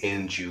 I can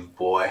end you,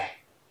 boy.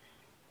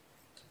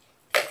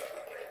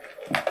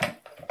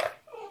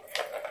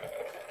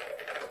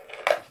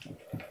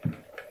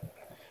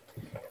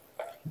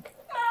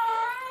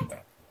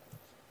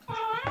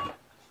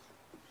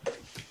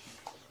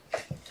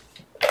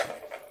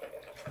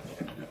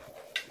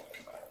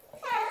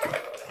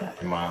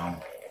 Mom.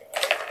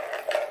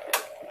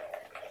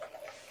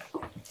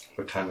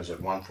 What time is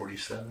it?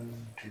 1:47?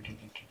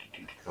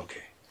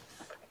 Okay.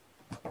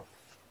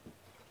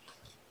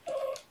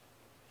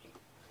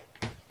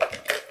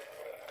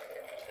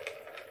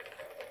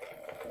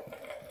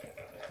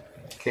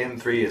 Cam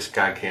 3 is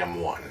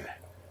Skycam 1.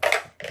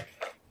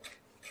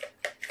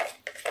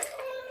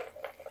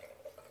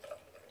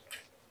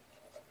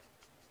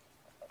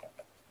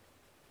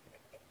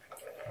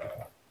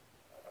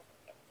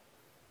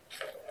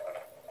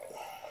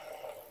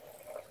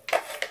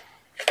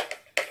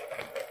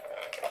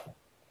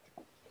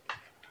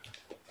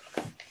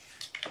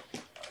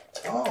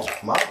 Oh,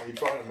 Mom, you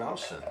brought a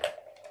mouse in.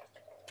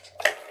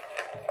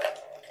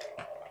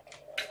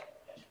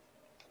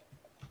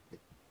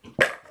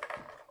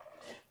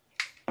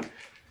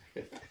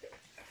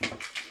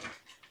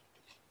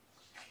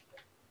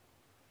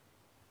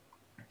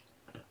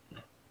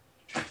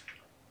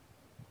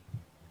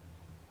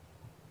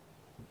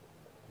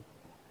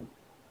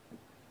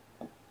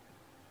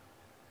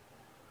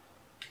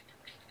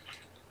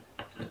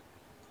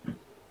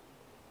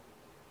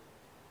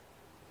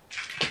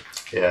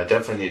 Yeah, I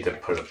definitely need to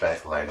put a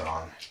backlight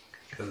on.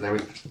 Because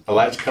the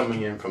light's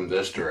coming in from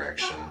this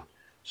direction.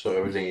 So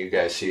everything you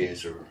guys see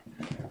is the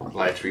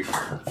lights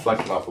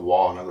reflecting off the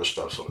wall and other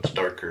stuff, so it's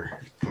darker.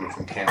 Coming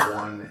from Cam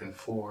 1 and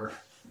 4.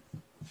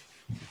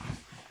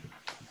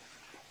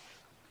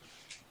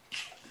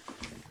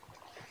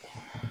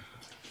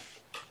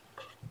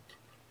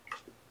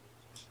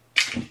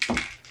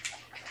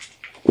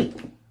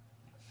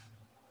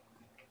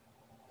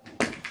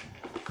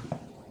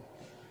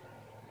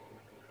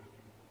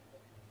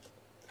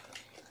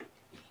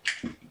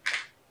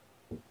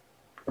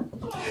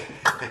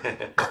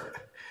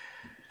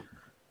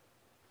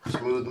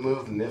 Smooth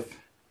move,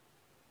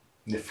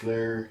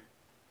 Niffler,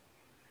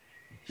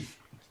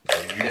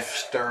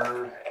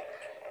 Niffster.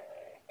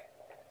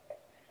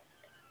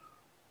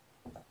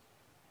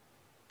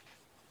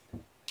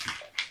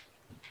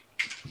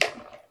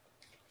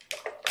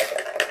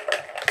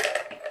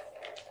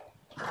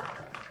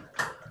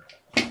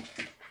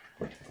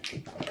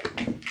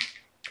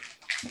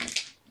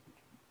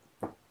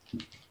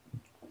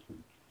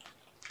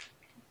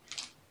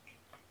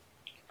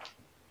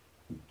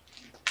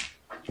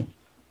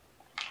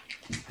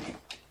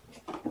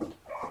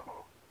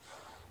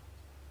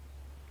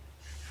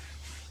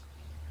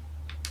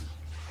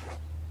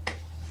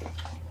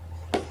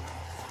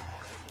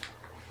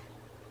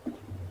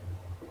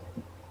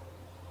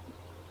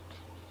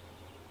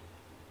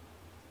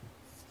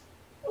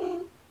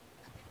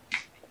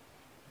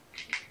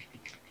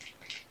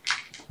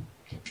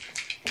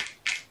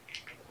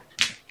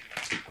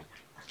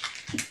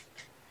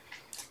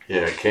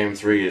 Yeah,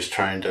 KM3 is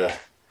trying to...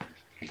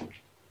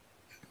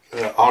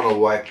 The auto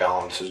white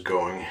balance is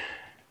going.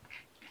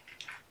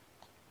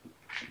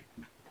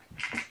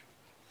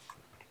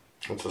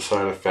 It's a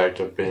side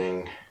effect of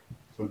being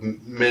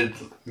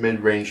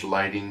mid-range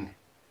lighting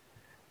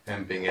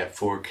and being at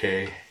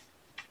 4K.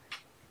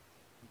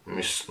 Let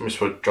me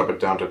drop it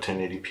down to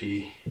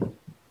 1080p.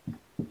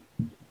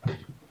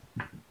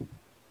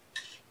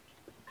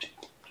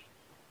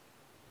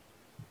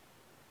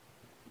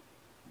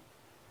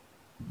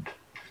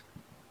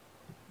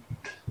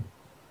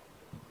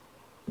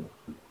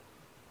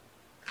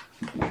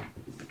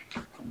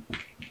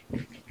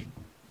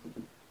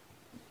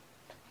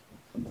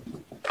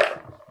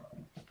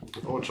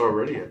 Oh, it's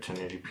already at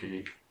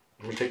 1080p.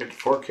 Let me take it to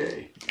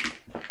 4K.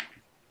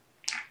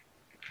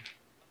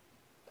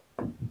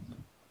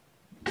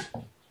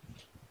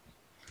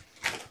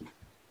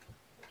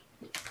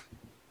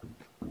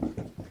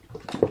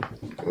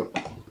 Oh,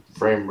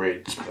 frame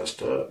rate's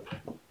messed up.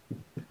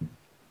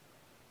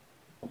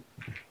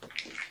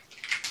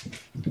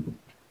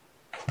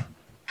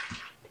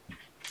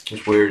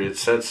 It's weird. It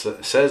says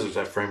it's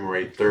at frame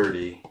rate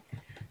 30,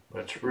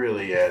 but it's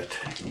really at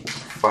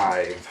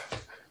 5.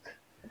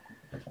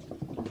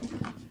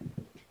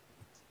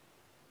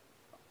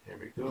 There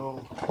we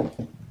go.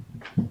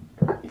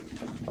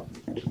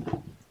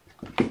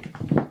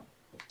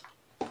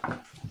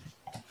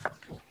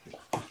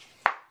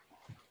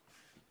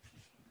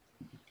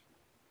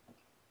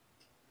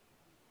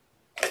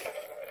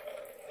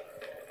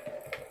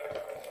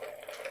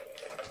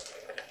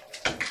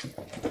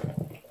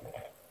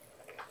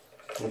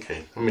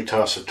 Okay, let me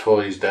toss the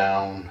toys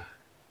down.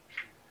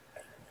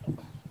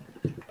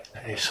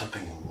 I need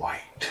something white.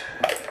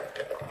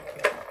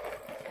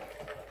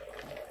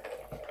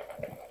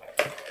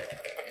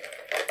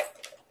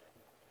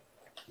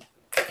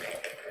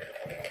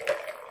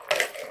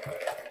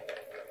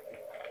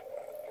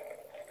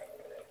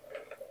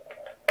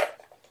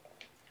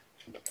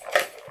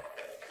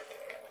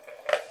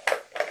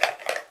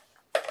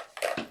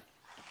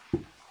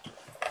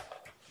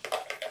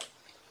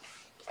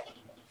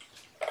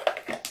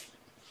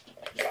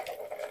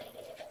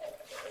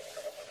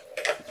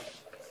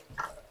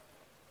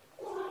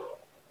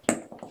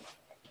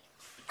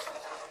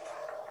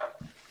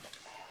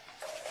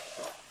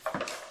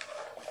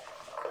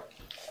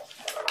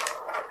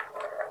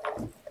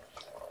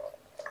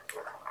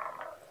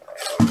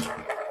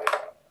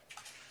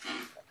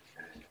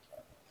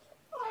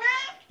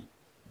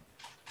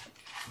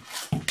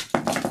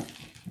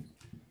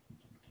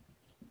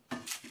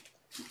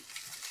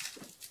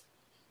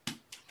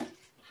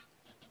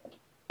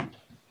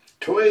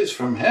 Toys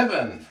from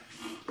heaven.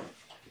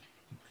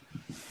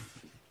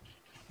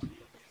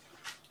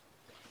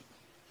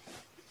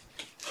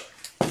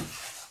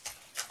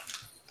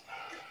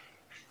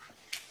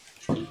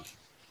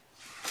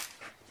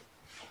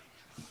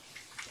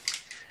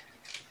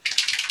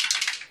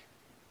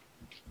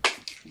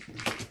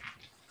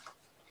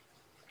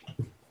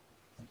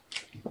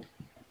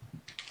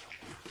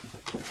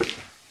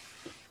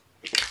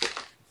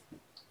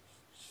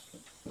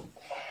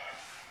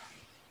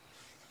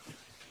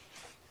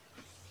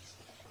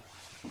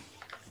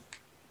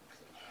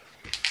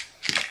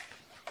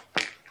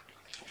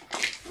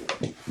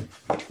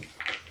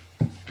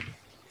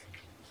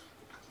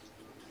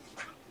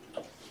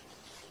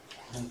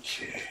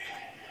 Okay.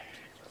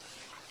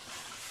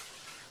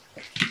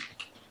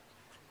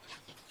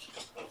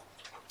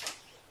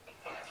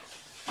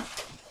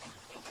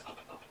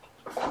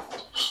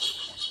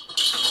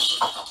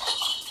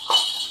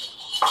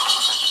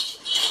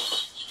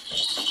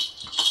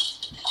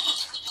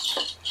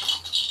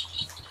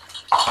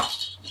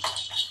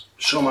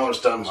 Show them how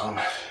it's done, Mom.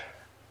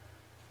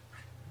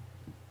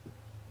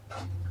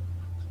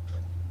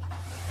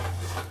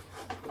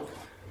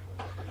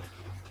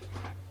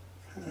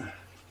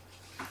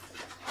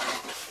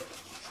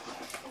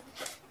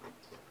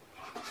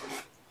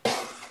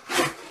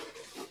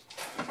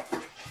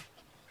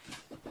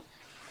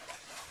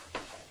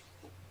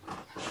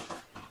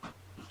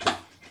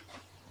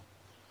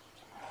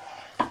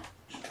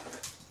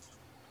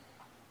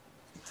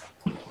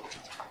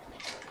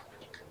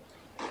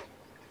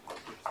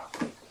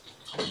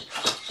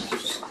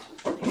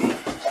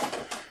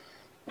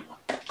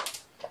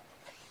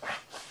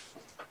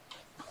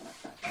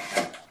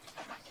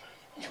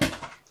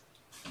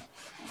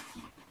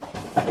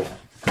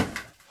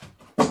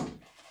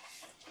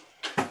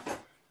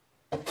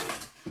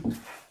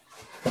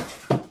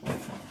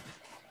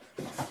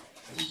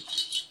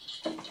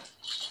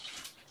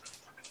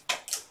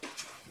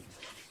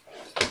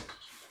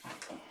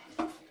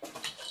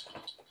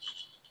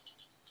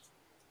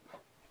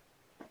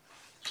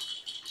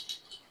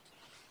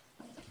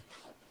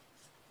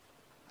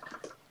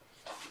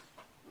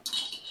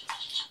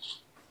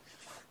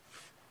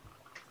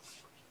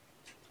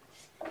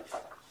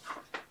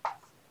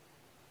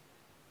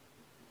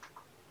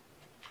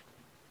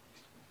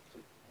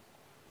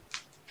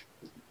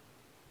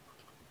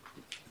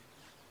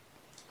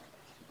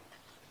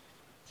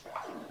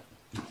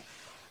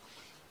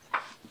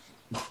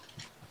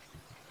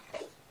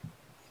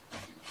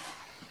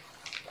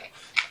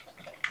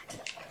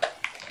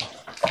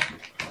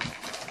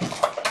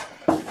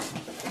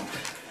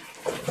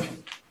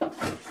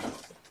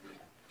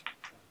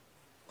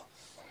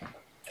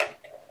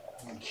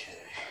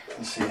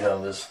 Let's see how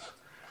this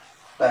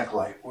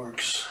backlight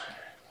works.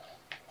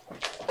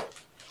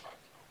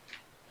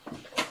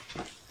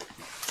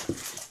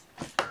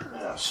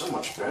 Yeah, so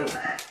much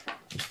better.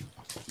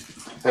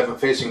 Have it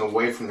facing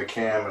away from the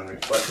cam and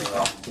reflecting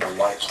off the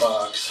light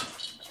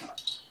box.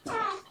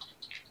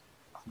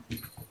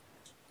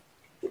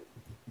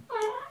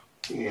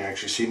 You can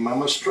actually see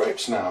Mama's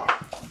stripes now.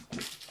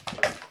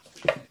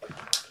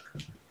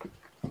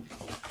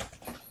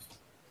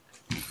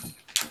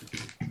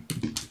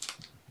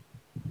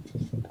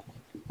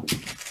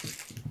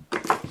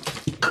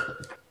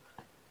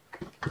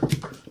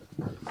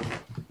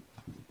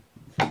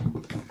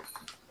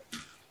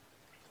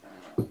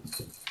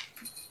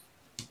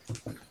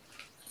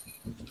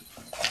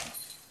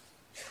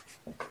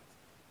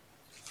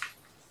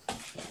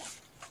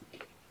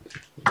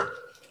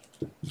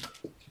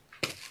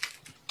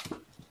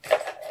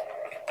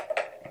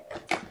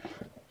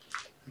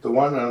 The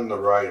one on the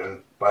right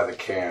and by the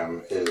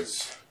cam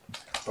is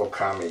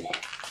Occamy.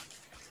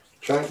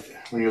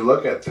 When you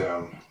look at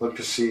them, look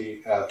to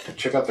see,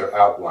 check out their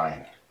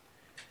outline.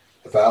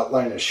 If the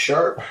outline is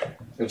sharp,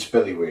 it's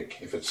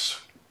Billywig. If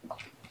it's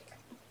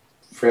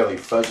fairly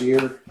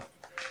fuzzier,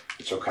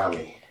 it's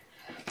Occamy.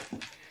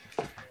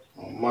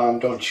 Oh, Mom,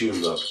 don't you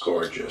look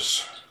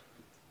gorgeous?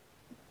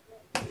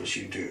 Yes,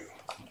 you do.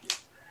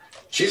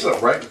 She's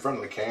right in front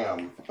of the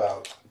cam,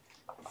 about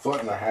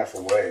 1.5 feet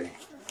away.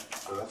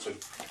 So that's a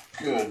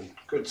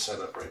good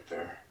setup right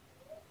there.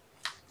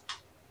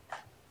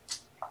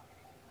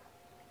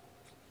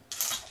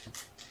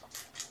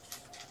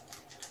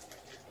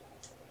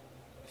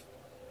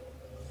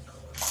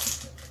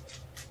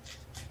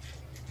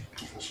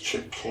 Let's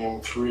check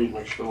cam 3,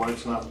 make sure the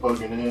light's not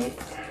bugging it.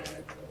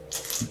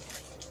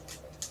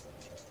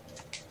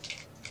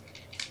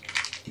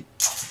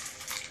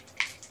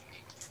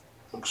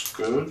 Looks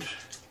good.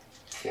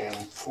 Cam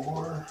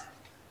 4.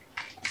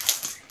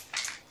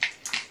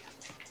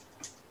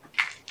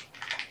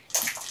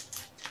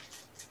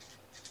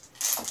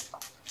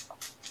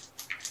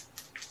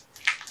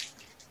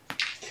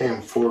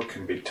 Cam 4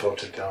 can be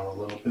tilted down a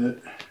little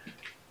bit.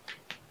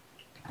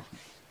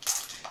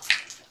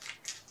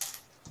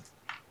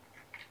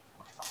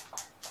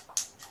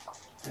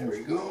 There we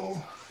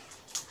go.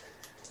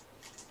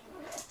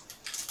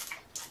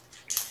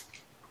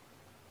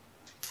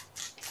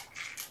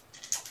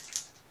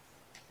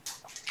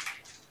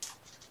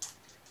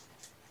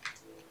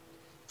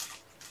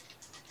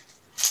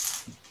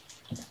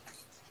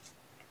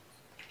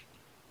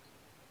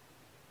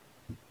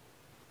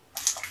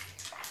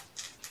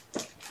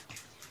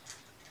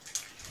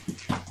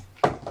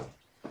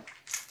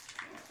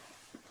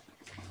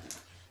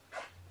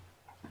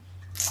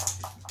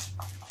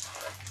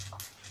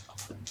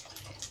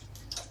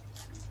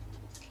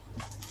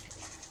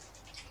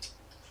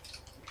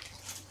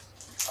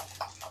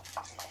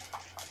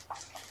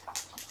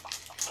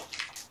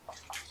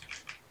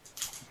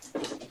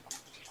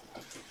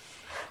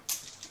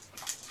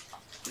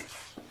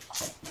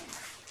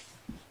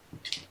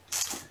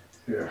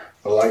 Yeah,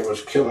 the light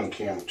was killing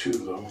cam 2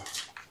 though.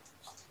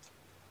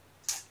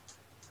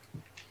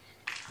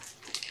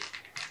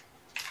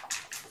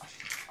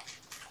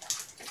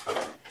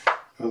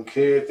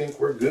 Okay, I think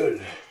we're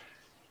good.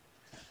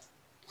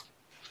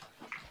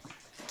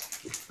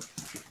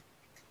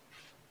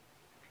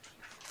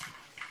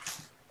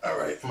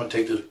 Alright, I'm going to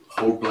take this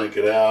old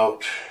blanket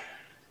out.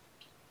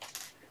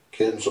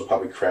 Kittens will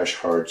probably crash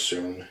hard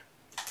soon.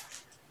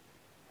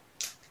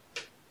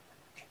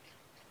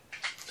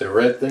 The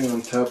red thing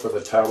on top of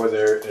the tower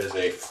there is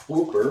a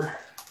Swooper.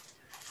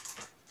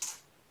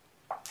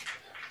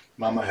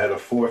 Mama had a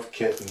 4th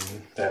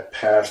kitten that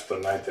passed the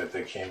night that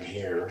they came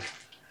here.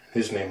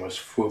 His name was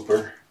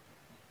Swooper.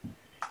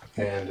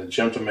 And the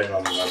gentleman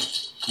on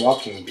the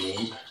walking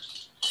beam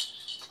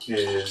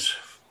is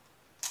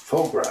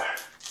Fogra,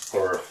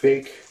 or a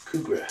fake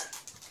cougar.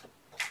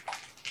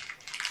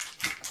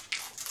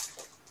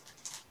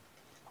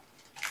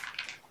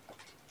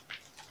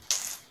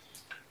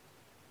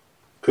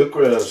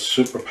 Kukra's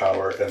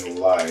superpower in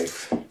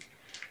life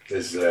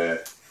is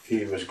that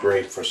he was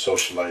great for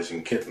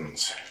socializing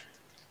kittens,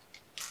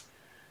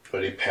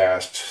 but he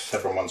passed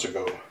several months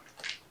ago.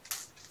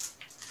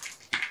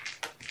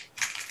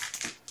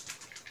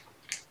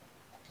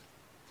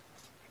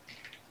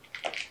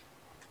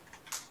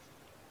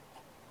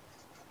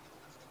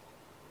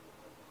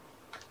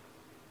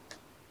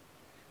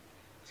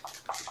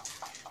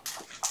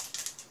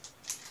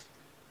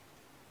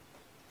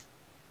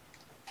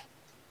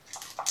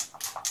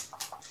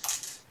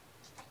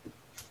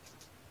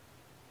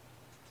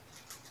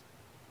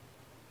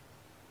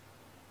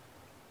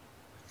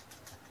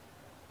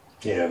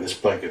 Yeah, this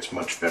blanket's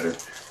much better.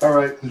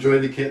 Alright, enjoy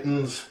the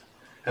kittens.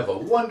 Have a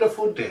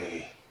wonderful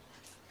day.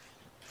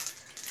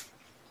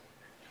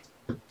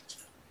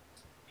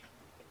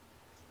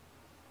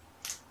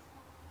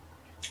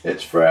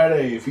 It's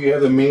Friday. If you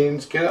have the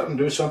means, get out and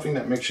do something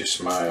that makes you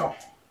smile.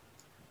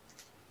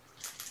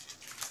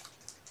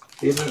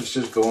 Even if it's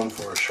just going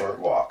for a short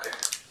walk.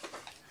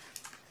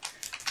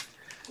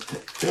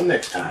 Till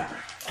next time.